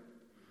okay?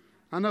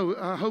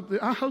 I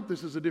hope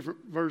this is a different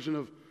version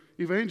of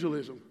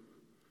evangelism.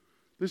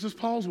 This is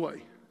Paul's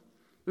way.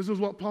 This is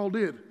what Paul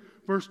did.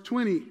 Verse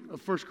 20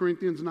 of 1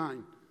 Corinthians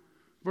 9.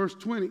 Verse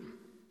 20.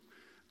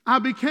 I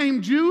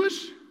became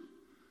Jewish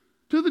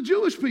to the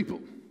Jewish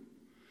people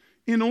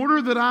in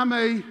order that I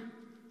may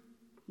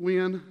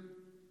win,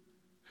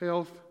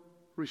 health,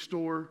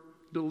 restore,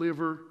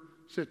 deliver,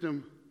 set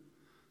them.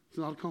 It's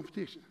not a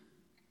competition.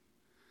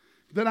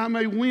 That I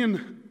may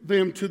win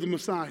them to the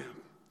Messiah.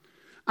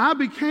 I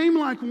became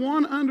like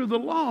one under the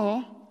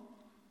law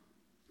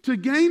to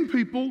gain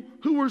people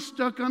who were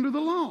stuck under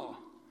the law,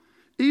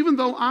 even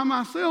though I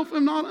myself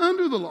am not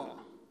under the law.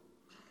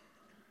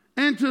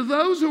 And to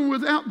those who were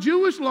without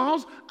Jewish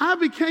laws, I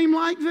became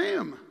like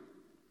them,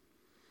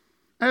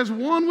 as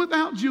one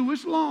without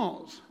Jewish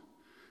laws,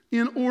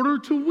 in order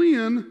to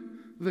win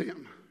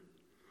them.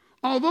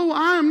 Although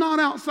I am not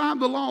outside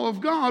the law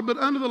of God, but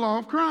under the law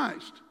of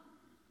Christ.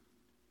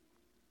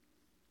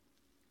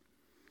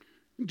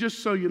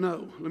 Just so you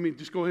know, let me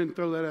just go ahead and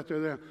throw that out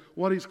there.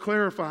 What he's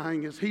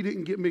clarifying is he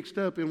didn't get mixed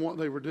up in what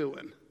they were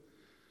doing.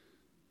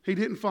 He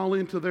didn't fall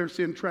into their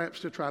sin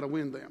traps to try to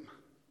win them.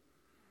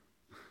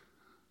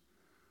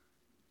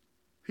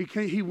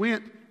 He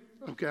went,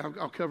 okay,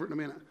 I'll cover it in a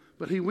minute,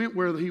 but he went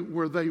where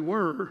they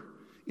were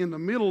in the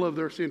middle of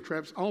their sin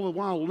traps, all the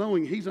while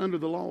knowing he's under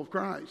the law of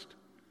Christ,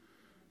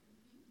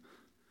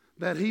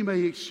 that he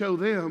may show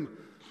them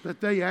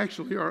that they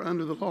actually are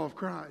under the law of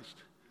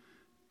Christ.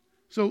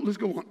 So let's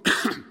go on.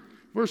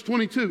 Verse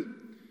 22,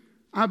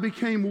 I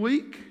became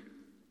weak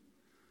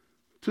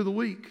to the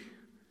weak,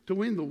 to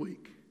win the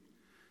weak.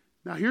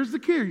 Now here's the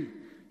key.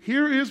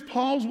 Here is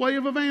Paul's way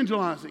of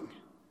evangelizing.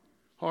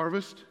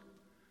 Harvest.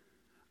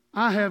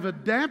 I have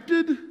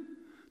adapted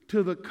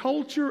to the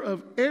culture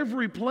of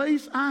every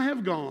place I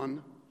have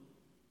gone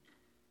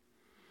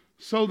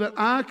so that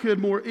I could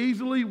more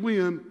easily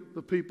win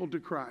the people to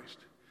Christ.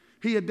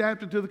 He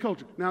adapted to the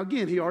culture. Now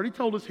again, he already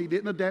told us he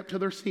didn't adapt to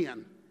their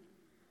sin.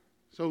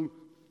 So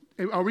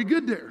are we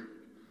good there?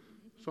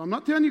 So I'm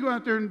not telling you to go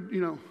out there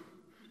and,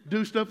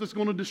 do stuff that's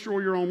going to destroy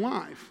your own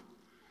life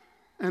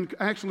and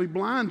actually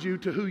blind you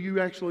to who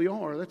you actually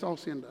are. That's all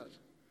sin does.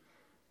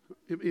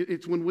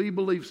 It's when we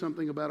believe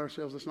something about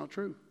ourselves that's not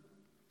true.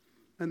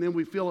 And then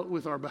we fill it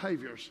with our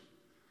behaviors.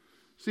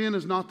 Sin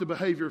is not the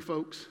behavior,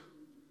 folks.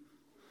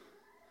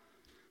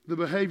 The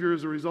behavior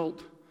is a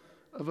result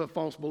of a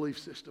false belief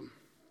system.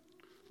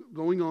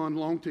 Going on,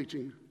 long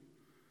teaching.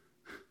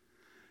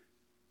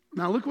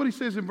 Now look what he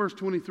says in verse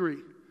 23.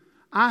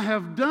 I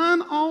have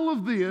done all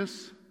of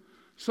this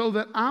so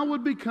that I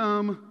would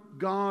become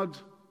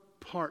God's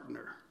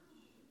partner.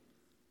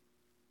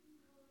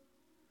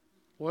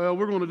 Well,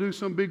 we're going to do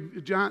some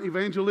big, giant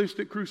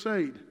evangelistic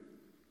crusade.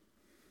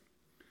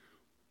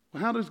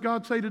 Well, how does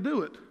God say to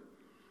do it?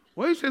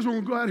 Well, he says we're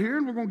going to go out here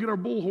and we're going to get our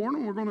bullhorn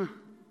and we're going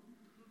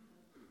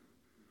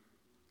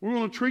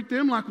to treat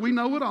them like we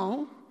know it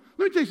all.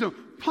 Let me tell you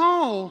something.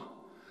 Paul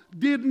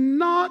did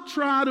not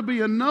try to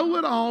be a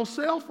know-it-all,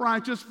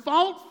 self-righteous,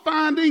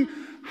 fault-finding,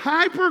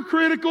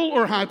 hypercritical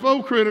or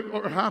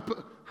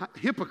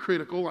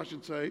hypocritical, I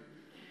should say,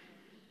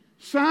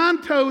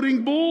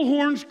 sign-toting,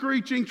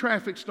 bullhorn-screeching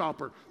traffic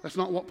stopper. That's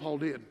not what Paul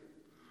did.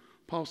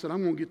 Paul said,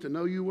 I'm going to get to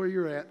know you where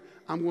you're at.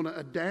 I'm going to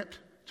adapt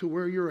to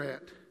where you're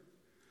at.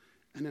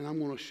 And then I'm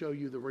going to show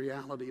you the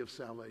reality of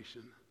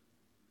salvation,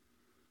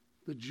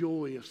 the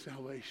joy of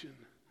salvation,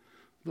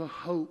 the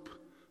hope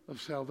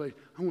of salvation.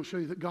 I'm going to show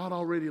you that God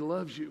already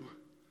loves you.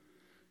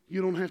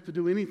 You don't have to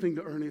do anything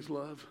to earn his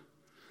love.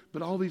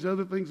 But all these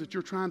other things that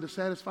you're trying to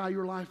satisfy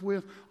your life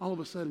with, all of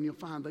a sudden you'll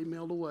find they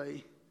melt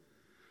away.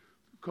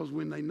 Because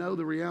when they know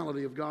the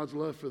reality of God's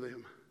love for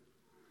them,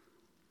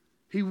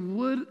 He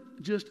would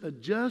just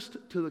adjust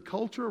to the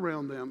culture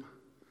around them.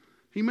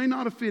 He may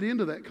not have fit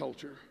into that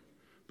culture,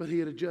 but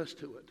He'd adjust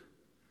to it.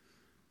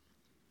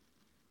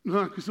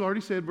 Like He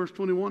already said, verse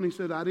 21, He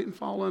said, I didn't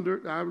fall under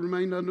it. I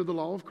remained under the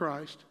law of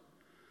Christ.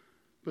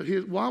 But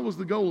why was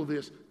the goal of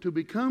this? To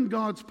become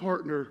God's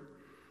partner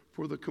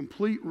for the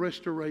complete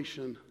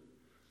restoration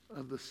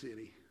of the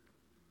city.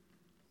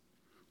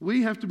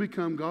 We have to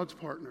become God's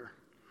partner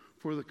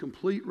for the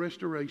complete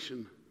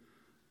restoration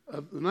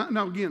of...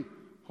 Now again,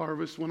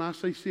 Harvest, when I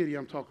say city,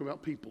 I'm talking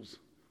about peoples,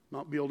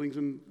 not buildings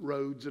and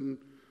roads and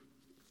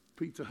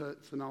Pizza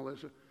Huts and all that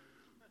stuff.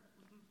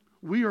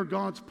 We are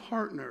God's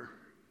partner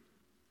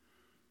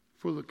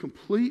for the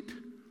complete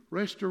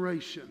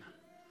restoration.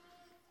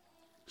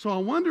 So I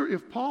wonder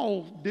if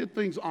Paul did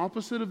things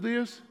opposite of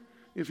this,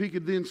 if he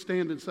could then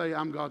stand and say,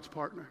 I'm God's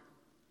partner.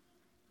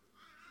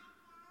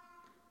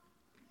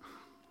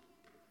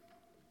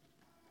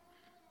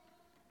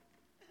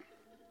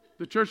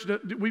 The church,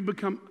 we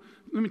become,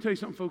 let me tell you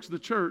something, folks. The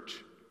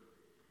church,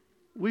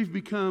 we've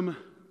become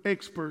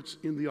experts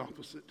in the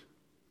opposite.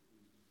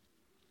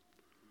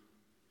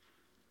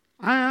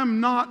 I am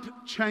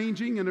not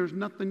changing, and there's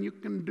nothing you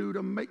can do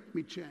to make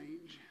me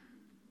change.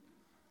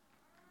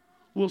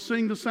 We'll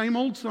sing the same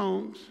old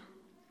songs.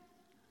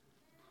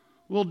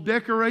 We'll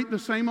decorate the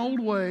same old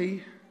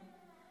way.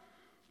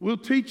 We'll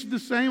teach the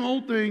same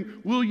old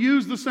thing. We'll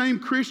use the same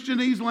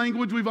Christianese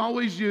language we've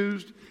always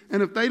used.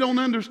 And if they don't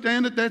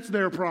understand it, that's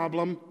their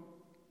problem.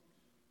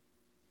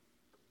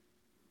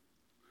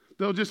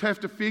 They'll just have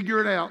to figure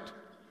it out.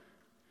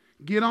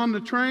 Get on the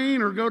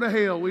train or go to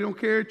hell. We don't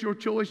care. It's your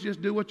choice.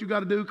 Just do what you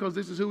got to do because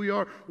this is who we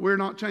are. We're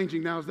not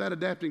changing. Now, is that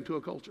adapting to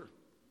a culture?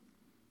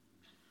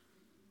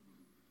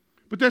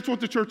 But that's what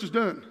the church has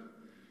done.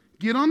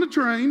 Get on the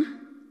train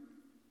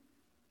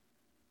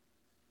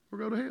or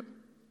go to hell.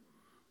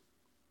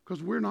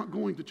 Because we're not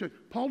going to change.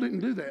 Paul didn't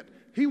do that.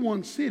 He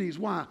won cities.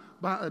 Why?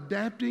 By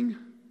adapting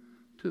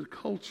to the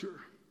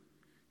culture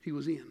he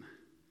was in.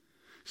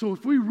 So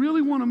if we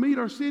really want to meet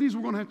our cities,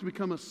 we're going to have to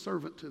become a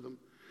servant to them.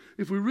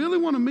 If we really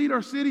want to meet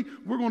our city,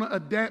 we're going to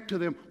adapt to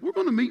them. We're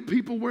going to meet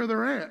people where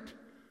they're at.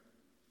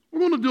 We're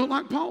going to do it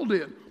like Paul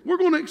did. We're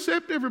going to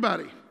accept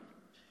everybody,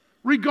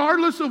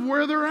 regardless of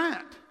where they're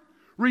at,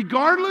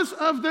 regardless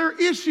of their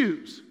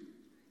issues.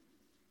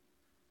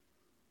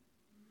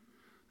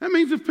 That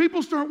means if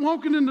people start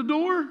walking in the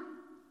door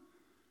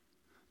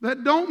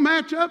that don't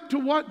match up to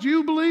what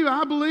you believe,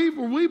 I believe,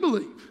 or we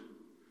believe,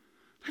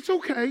 that's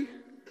okay.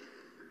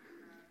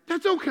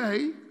 That's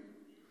okay,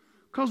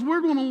 because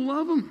we're going to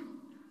love them.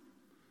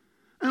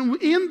 And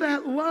in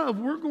that love,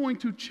 we're going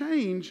to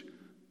change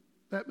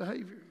that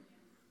behavior.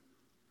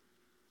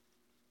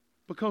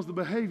 Because the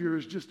behavior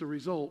is just a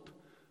result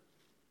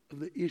of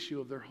the issue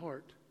of their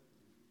heart.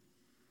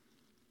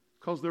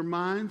 Because their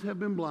minds have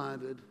been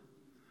blinded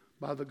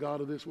by the God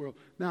of this world.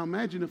 Now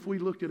imagine if we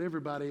looked at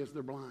everybody as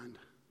they're blind.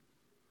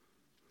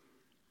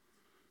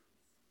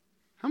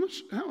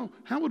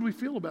 How would we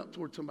feel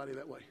towards somebody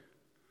that way?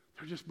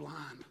 They're just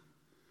blind.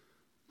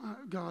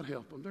 God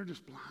help them. They're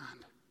just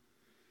blind.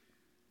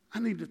 I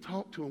need to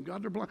talk to them.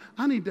 God, they're blind.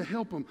 I need to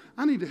help them.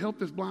 I need to help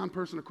this blind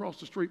person across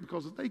the street,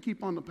 because if they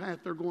keep on the path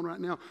they're going right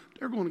now,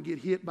 they're going to get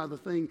hit by the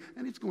thing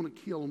and it's going to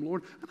kill them,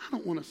 Lord. And I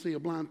don't want to see a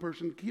blind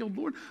person killed,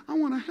 Lord. I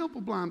want to help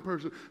a blind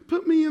person.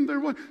 Put me in their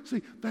way.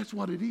 See, that's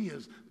what it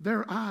is.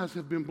 Their eyes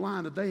have been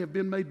blinded. They have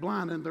been made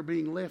blind and they're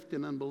being left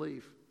in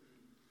unbelief.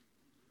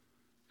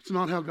 It's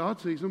not how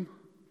God sees them.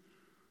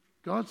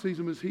 God sees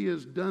them as He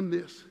has done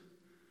this.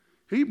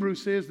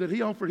 Hebrews says that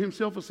He offered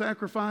Himself a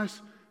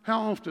sacrifice. How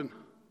often?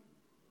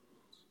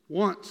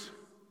 Once.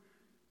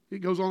 It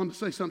goes on to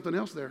say something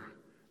else there.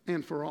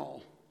 And for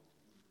all.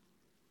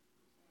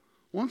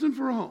 Once and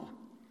for all.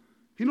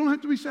 You don't have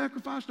to be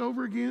sacrificed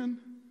over again.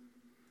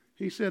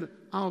 He said,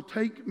 I'll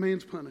take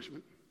man's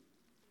punishment.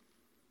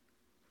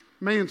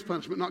 Man's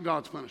punishment, not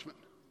God's punishment.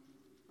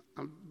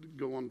 I'll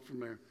go on from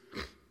there.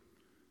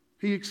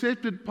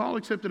 Paul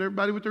accepted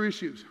everybody with their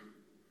issues.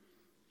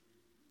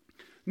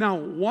 Now,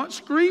 what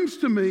screams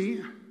to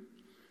me,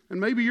 and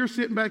maybe you're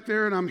sitting back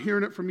there and I'm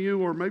hearing it from you,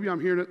 or maybe I'm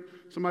hearing it,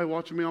 somebody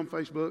watching me on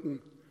Facebook and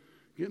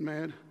getting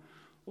mad.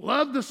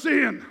 Love the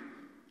sin.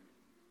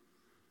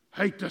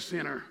 Hate the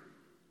sinner.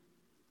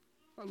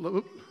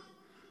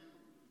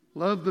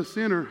 Love the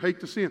sinner, hate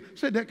the sin.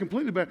 Said that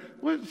completely bad.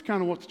 Well, it's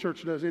kind of what the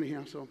church does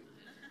anyhow, so.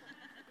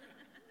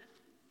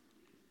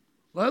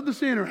 Love the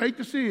sinner, hate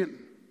the sin.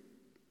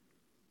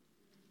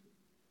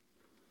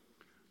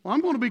 Well,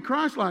 I'm going to be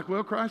Christ-like.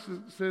 Well, Christ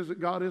says that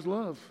God is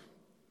love.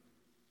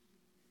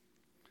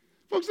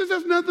 Folks, this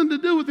has nothing to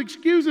do with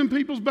excusing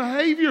people's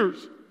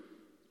behaviors.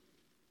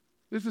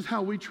 This is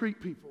how we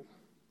treat people.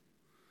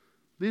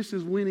 This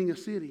is winning a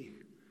city.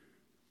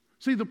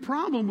 See, the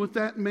problem with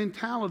that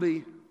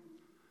mentality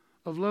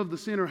of love the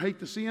sinner, hate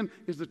the sin,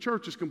 is the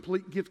church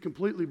gets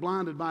completely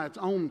blinded by its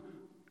own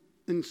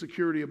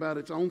insecurity about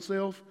its own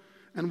self,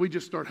 and we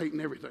just start hating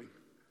everything.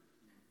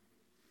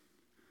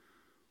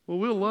 Well,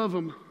 we'll love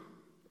them,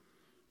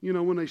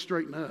 when they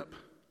straighten up.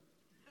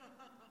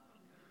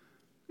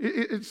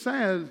 It's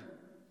sad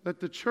that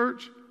the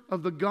church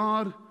of the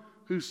God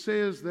who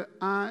says that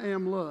I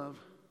am love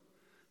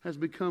has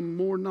become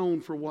more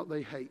known for what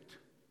they hate.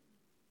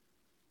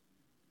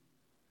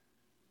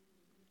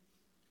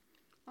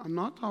 I'm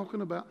not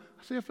talking about,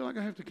 I feel like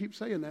I have to keep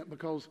saying that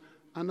because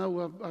I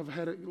know I've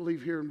had it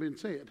leave here and been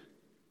said.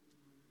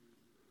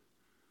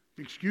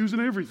 Excusing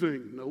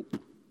everything. Nope.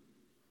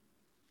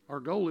 Our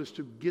goal is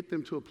to get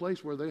them to a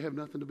place where they have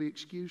nothing to be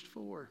excused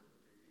for.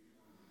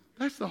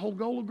 That's the whole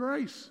goal of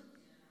grace.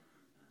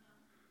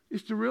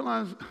 Is to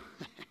realize,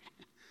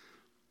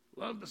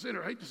 love the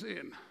sinner, hate the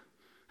sin.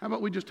 How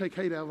about we just take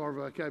hate out of our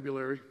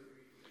vocabulary?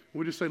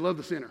 We just say, love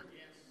the sinner.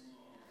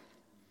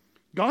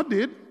 God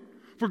did.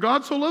 For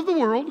God so loved the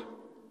world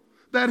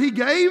that He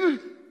gave.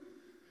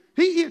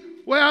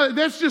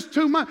 That's just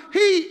too much.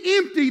 He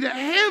emptied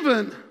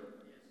heaven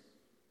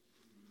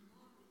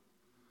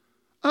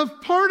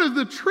of part of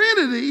the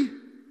Trinity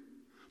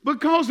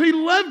because He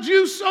loved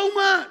you so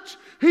much.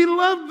 He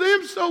loved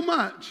them so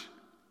much.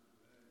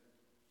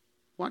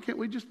 Why can't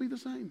we just be the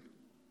same?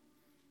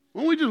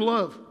 Why don't we just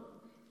love?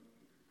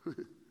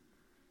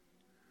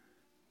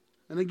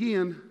 And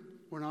again,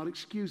 we're not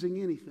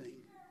excusing anything.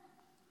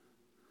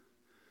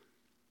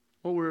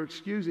 What we're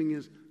excusing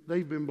is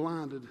they've been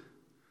blinded.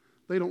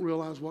 They don't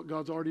realize what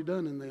God's already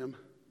done in them.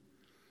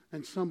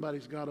 And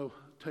somebody's got to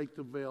take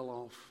the veil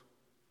off.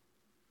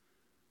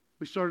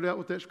 We started out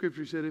with that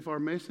scripture. He said, if our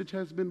message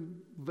has been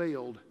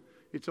veiled,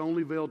 it's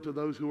only veiled to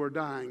those who are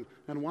dying.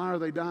 And why are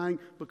they dying?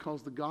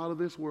 Because the God of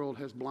this world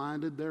has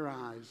blinded their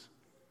eyes.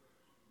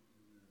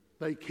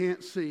 They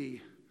can't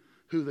see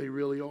who they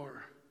really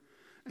are.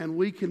 And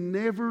we can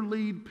never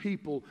lead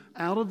people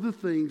out of the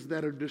things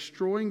that are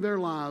destroying their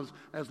lives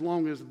as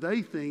long as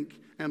they think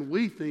and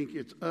we think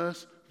it's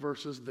us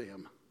versus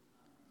them.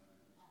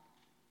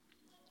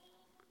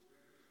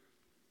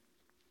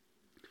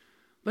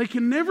 They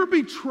can never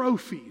be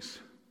trophies.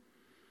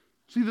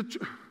 See,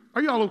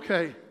 are y'all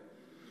okay?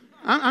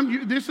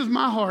 This is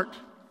my heart.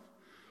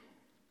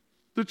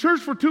 The church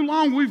for too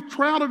long, we've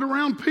crowded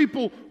around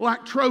people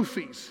like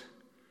trophies.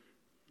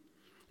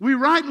 We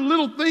write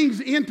little things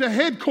into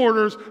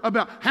headquarters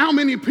about how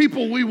many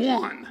people we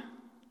won.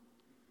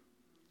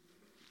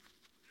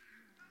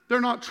 They're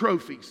not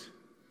trophies.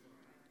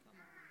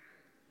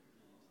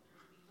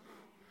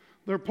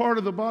 They're part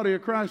of the body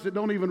of Christ that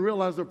don't even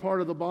realize they're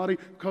part of the body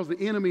because the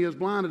enemy has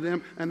blinded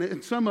them.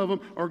 And some of them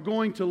are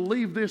going to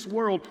leave this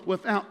world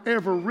without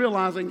ever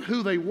realizing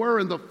who they were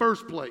in the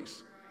first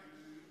place.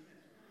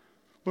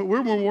 But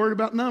we're more worried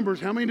about numbers.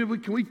 How many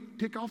can we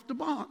tick off the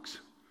box?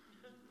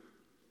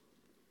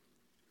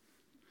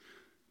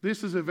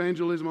 This is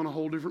evangelism on a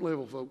whole different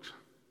level, folks.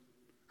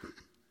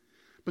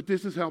 But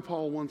this is how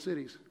Paul won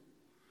cities.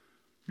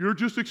 You're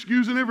just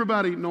excusing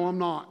everybody. No, I'm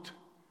not.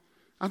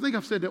 I think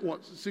I've said that,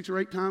 6 or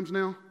 8 times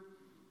now?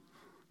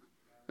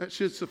 That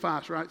should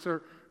suffice, right,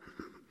 sir?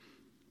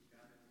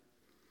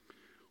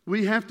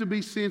 We have to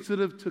be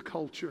sensitive to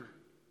culture.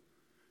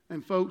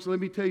 And folks,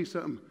 let me tell you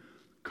something.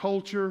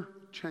 Culture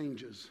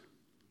changes.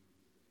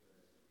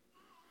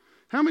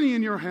 How many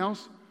in your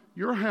house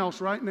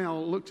right now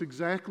looks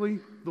exactly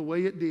the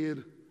way it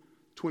did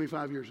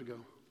 25 years ago?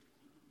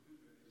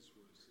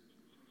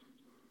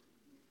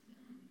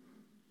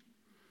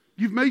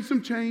 You've made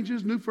some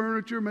changes, new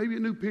furniture, maybe a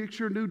new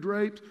picture, new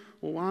drapes.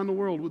 Well, why in the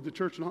world would the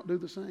church not do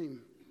the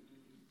same?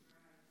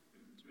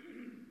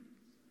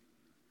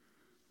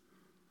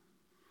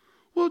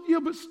 Well, yeah,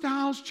 but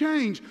styles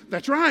change.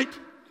 That's right.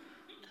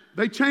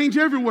 They change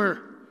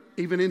everywhere,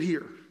 even in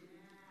here.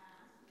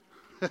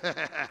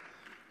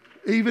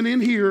 Even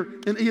in here,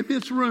 and in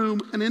this room,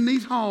 and in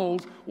these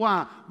halls.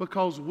 Why?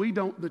 Because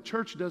the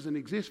church doesn't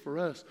exist for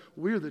us.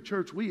 We're the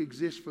church. We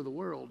exist for the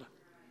world.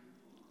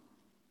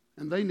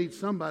 And they need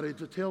somebody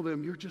to tell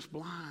them, you're just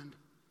blind.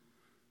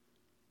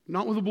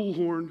 Not with a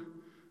bullhorn,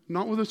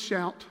 not with a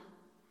shout,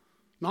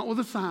 not with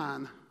a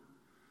sign,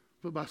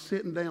 but by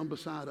sitting down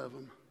beside of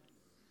them.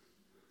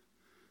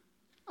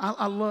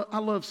 I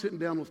love sitting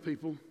down with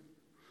people.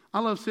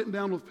 I love sitting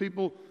down with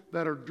people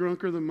that are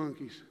drunker than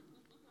monkeys.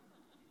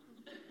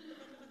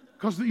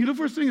 Because the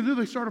first thing they do,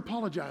 they start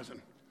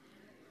apologizing.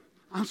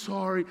 I'm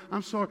sorry.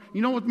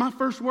 You know what my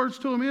first words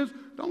to them is?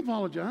 Don't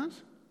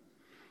apologize.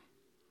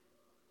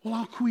 Well,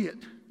 I'll quit.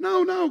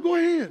 No, go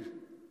ahead.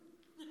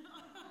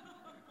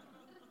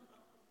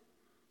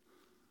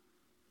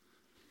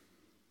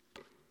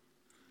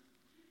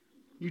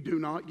 You do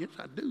not? Yes,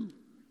 I do.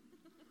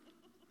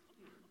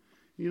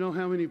 You know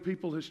how many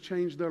people has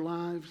changed their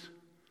lives?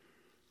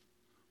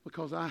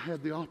 Because I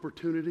had the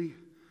opportunity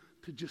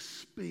to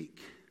just speak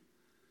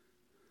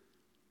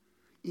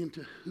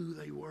into who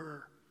they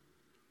were,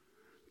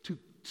 to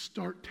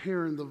start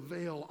tearing the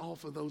veil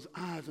off of those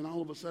eyes, and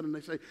all of a sudden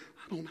they say,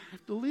 I don't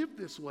have to live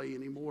this way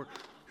anymore.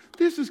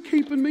 This is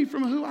keeping me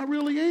from who I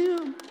really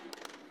am.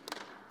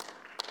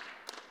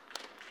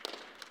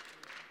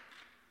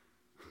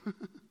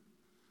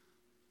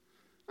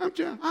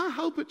 I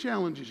hope it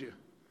challenges you.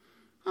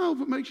 I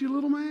hope it makes you a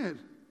little mad.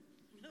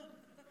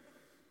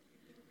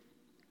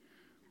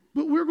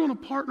 But we're going to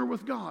partner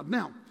with God.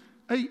 Now,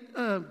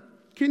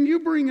 can you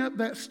bring up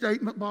that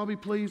statement, Bobby,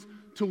 please?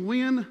 To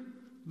win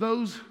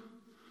those,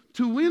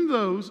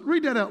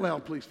 read that out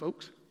loud, please,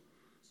 folks.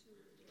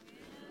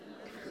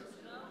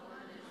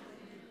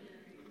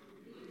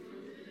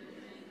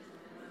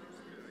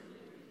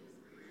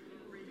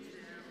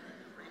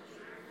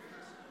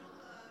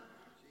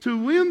 To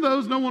win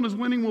those no one is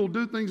winning, will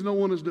do things no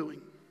one is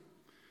doing.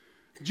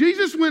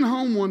 Jesus went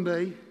home one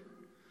day,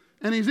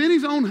 and he's in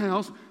his own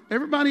house.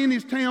 Everybody in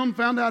his town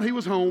found out he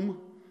was home,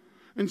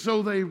 and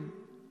so they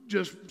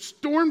just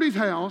stormed his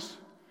house.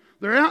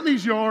 They're out in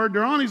his yard.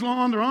 They're on his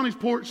lawn. They're on his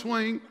porch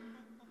swing.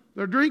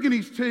 They're drinking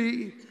his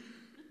tea.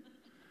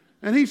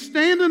 And he's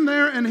standing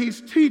there, and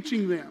he's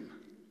teaching them.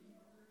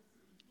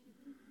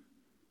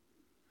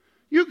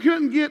 You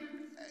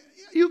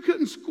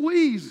couldn't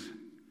squeeze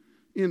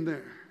in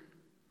there.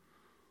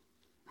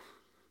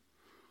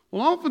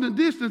 Well, off in the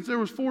distance, there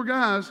was 4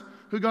 guys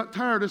who got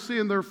tired of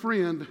seeing their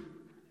friend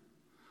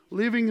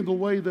living in the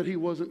way that he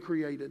wasn't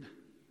created.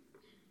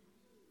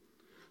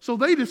 So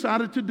they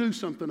decided to do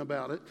something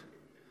about it.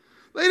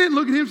 They didn't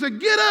look at him and say,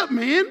 "Get up,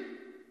 man.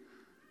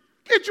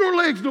 Get your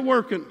legs to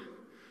working.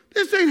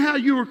 This ain't how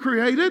you were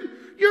created.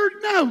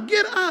 No,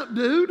 get up,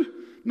 dude."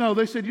 No,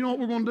 they said, "You know what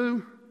we're going to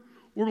do?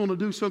 We're going to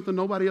do something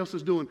nobody else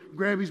is doing.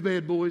 Grab his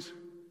bed, boys."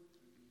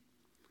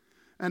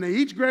 And they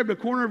each grabbed a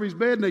corner of his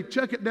bed and they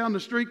chuck it down the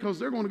street because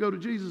they're going to go to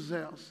Jesus'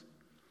 house.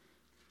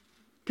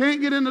 Can't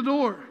get in the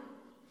door.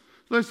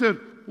 So they said,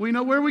 "We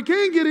know where we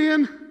can get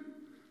in."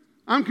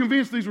 I'm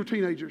convinced these were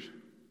teenagers.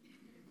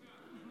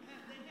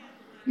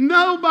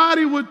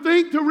 Nobody would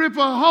think to rip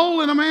a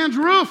hole in a man's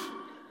roof.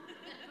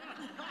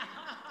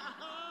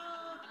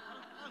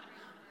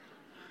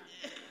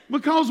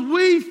 Because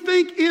we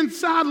think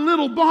inside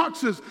little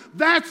boxes.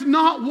 That's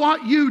not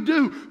what you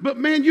do. But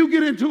man, you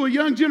get into a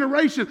young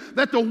generation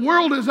that the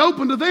world is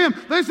open to them.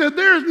 They said,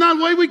 "There is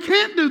no way we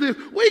can't do this.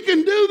 We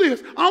can do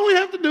this. All we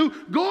have to do,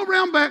 go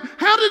around back."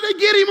 How did they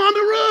get him on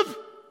the roof?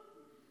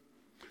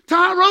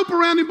 Tie a rope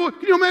around him, boy.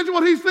 Can you imagine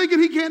what he's thinking?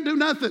 He can't do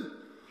nothing.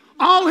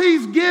 All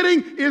he's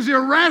getting is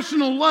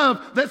irrational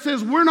love that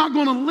says, "We're not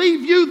going to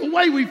leave you the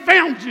way we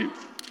found you.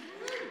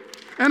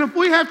 And if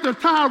we have to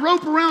tie a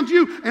rope around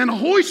you and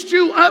hoist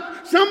you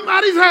up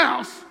somebody's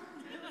house."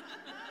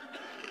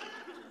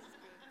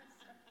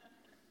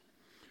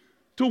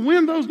 To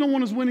win those no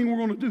one is winning, we're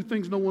going to do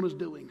things no one is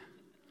doing.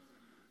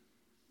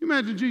 You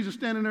imagine Jesus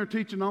standing there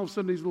teaching, all of a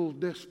sudden these little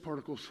dust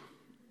particles.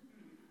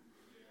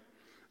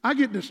 I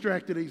get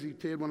distracted easy,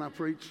 Ted, when I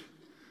preach.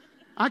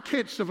 I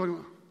catch stuff like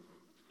that.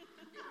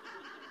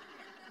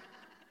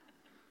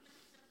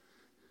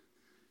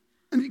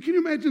 And can you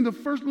imagine the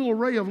first little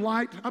ray of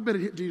light? I bet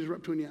it hit Jesus right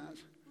between the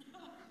eyes.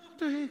 What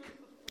the heck?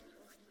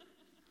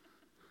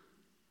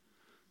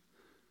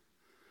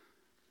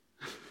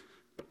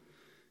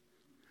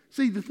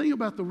 See, the thing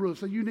about the roofs,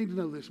 so you need to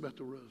know this about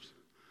the roofs.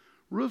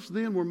 Roofs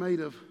then were made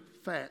of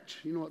thatch.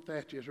 You know what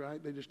thatch is,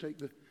 right? They just take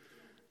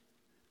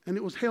and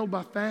it was held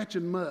by thatch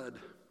and mud.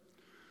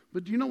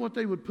 But do you know what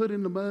they would put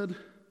in the mud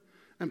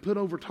and put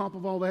over top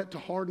of all that to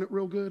harden it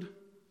real good?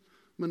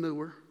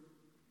 Manure.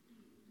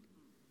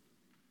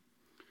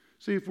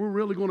 See, if we're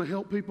really going to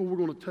help people, we're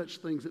going to touch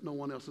things that no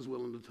one else is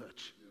willing to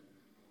touch.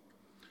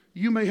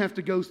 You may have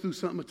to go through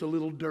something that's a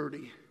little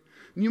dirty.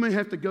 You may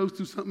have to go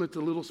through something that's a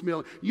little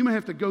smelly. You may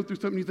have to go through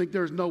something you think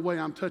there's no way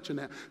I'm touching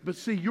that. But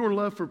see, your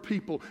love for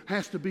people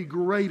has to be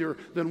greater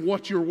than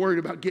what you're worried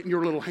about getting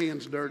your little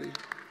hands dirty.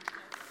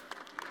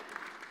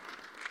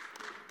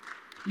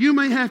 You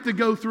may have to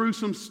go through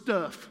some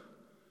stuff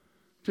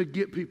to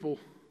get people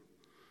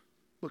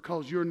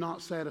because you're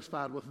not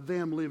satisfied with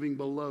them living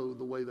below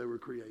the way they were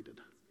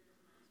created.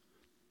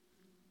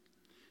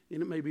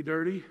 And it may be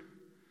dirty,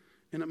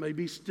 and it may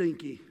be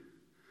stinky,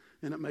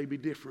 and it may be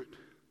different.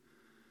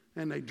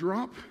 And they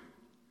drop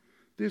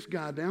this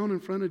guy down in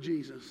front of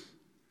Jesus.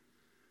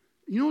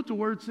 You know what the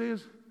word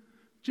says?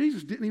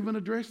 Jesus didn't even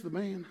address the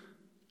man.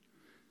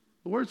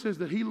 The word says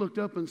that he looked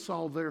up and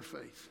saw their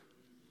faith.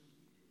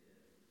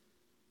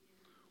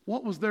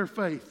 What was their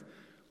faith?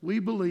 We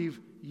believe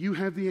you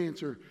have the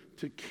answer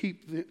to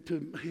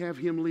have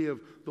him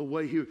live the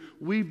way he.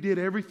 We did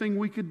everything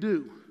we could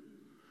do.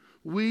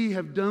 We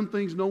have done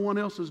things no one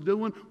else is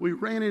doing. We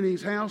ran in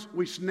his house.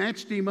 We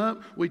snatched him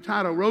up. We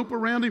tied a rope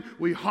around him.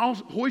 We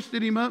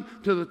hoisted him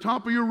up to the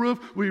top of your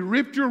roof. We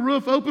ripped your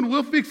roof open.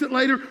 We'll fix it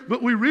later,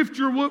 but we ripped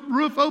your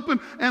roof open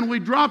and we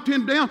dropped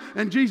him down.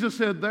 And Jesus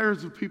said,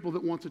 "There's the people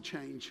that want to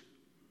change."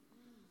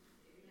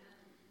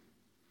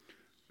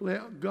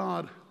 Let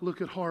God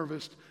look at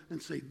Harvest and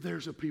say,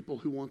 there's a people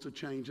who want to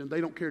change. And they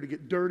don't care to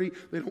get dirty.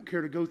 They don't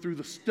care to go through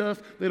the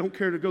stuff. They don't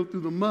care to go through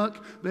the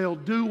muck. They'll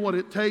do what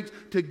it takes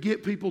to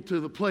get people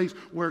to the place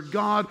where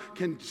God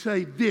can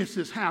say, this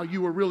is how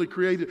you were really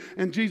created.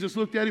 And Jesus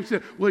looked at him and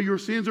said, well, your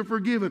sins are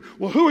forgiven.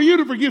 Well, who are you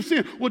to forgive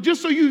sin? Well,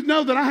 just so you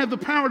know that I have the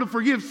power to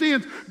forgive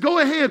sins, go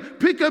ahead,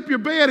 pick up your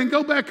bed and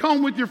go back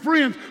home with your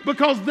friends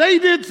because they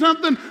did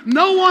something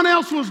no one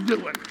else was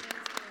doing.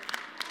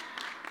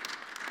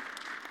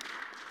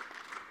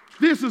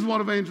 This is what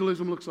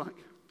evangelism looks like.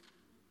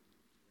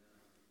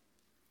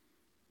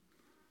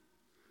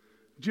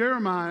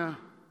 Jeremiah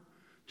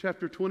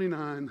chapter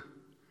 29,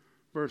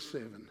 verse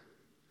 7.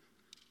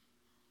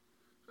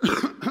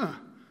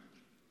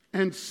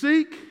 And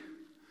seek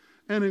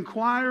and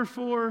inquire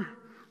for,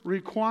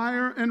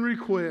 require and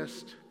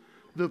request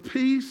the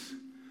peace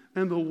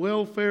and the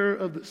welfare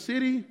of the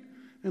city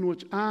in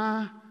which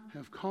I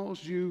have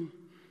caused you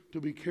to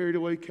be carried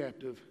away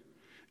captive.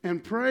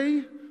 And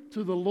pray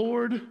to the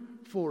Lord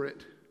for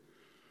it.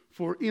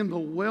 For in the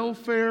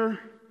welfare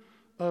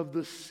of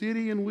the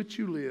city in which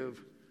you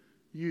live,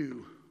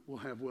 you will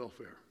have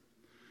welfare.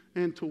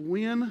 And to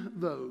win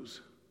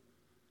those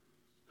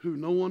who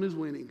no one is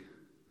winning,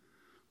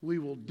 we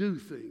will do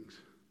things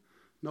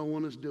no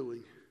one is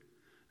doing.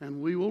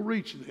 And we will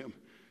reach them.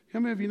 How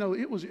many of you know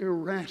it was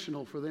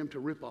irrational for them to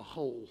rip a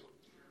hole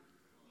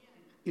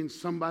in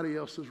somebody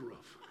else's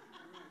roof?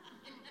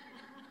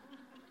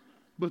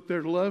 But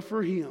their love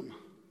for him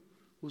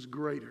was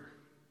greater.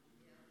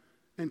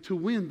 And to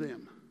win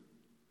them,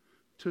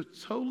 to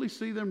totally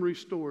see them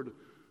restored,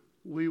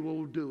 we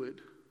will do it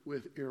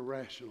with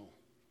irrational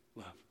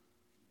love.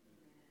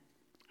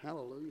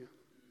 Hallelujah.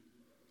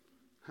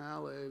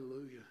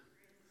 Hallelujah.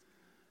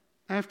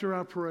 After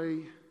I pray,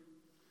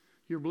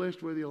 you're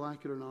blessed whether you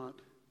like it or not.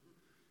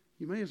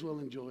 You may as well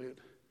enjoy it.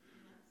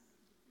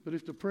 But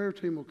if the prayer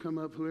team will come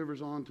up,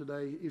 whoever's on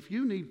today, if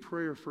you need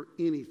prayer for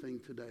anything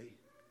today,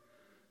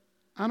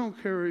 I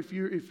don't care if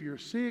you're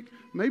sick.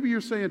 Maybe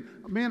you're saying,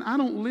 man, I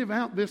don't live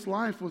out this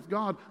life with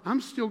God. I'm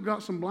still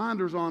got some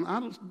blinders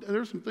on.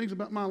 There's some things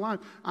about my life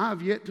I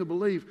have yet to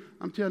believe.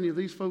 I'm telling you,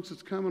 these folks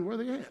that's coming, where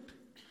are they at?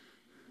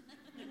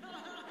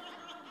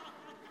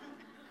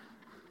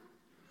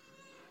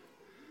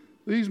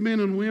 These men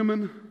and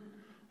women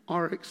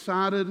are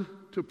excited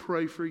to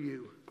pray for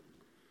you.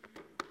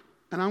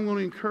 And I'm going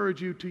to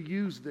encourage you to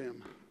use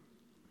them.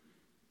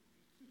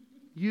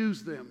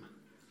 Use them.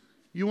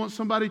 You want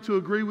somebody to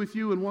agree with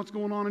you in what's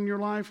going on in your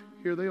life?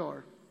 Here they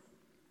are.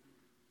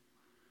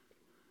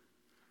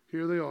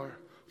 Here they are.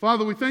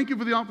 Father, we thank you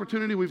for the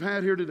opportunity we've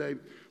had here today.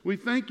 We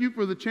thank you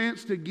for the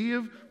chance to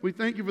give. We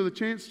thank you for the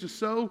chance to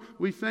sow.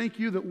 We thank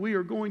you that we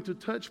are going to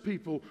touch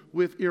people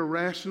with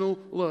irrational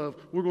love.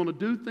 We're going to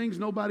do things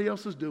nobody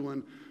else is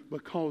doing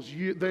because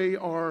they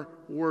are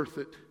worth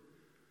it.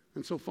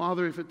 And so,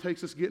 Father, if it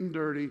takes us getting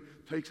dirty,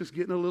 takes us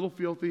getting a little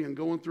filthy and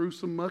going through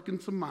some muck and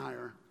some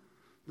mire,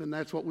 then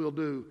that's what we'll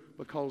do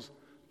because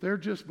they're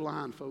just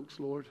blind folks,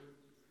 Lord,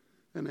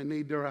 and they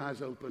need their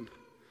eyes opened.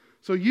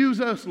 So use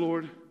us,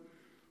 Lord.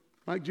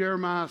 Like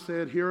Jeremiah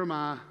said, here am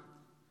I,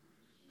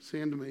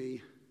 send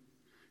me.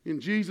 In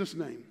Jesus'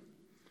 name,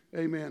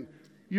 amen.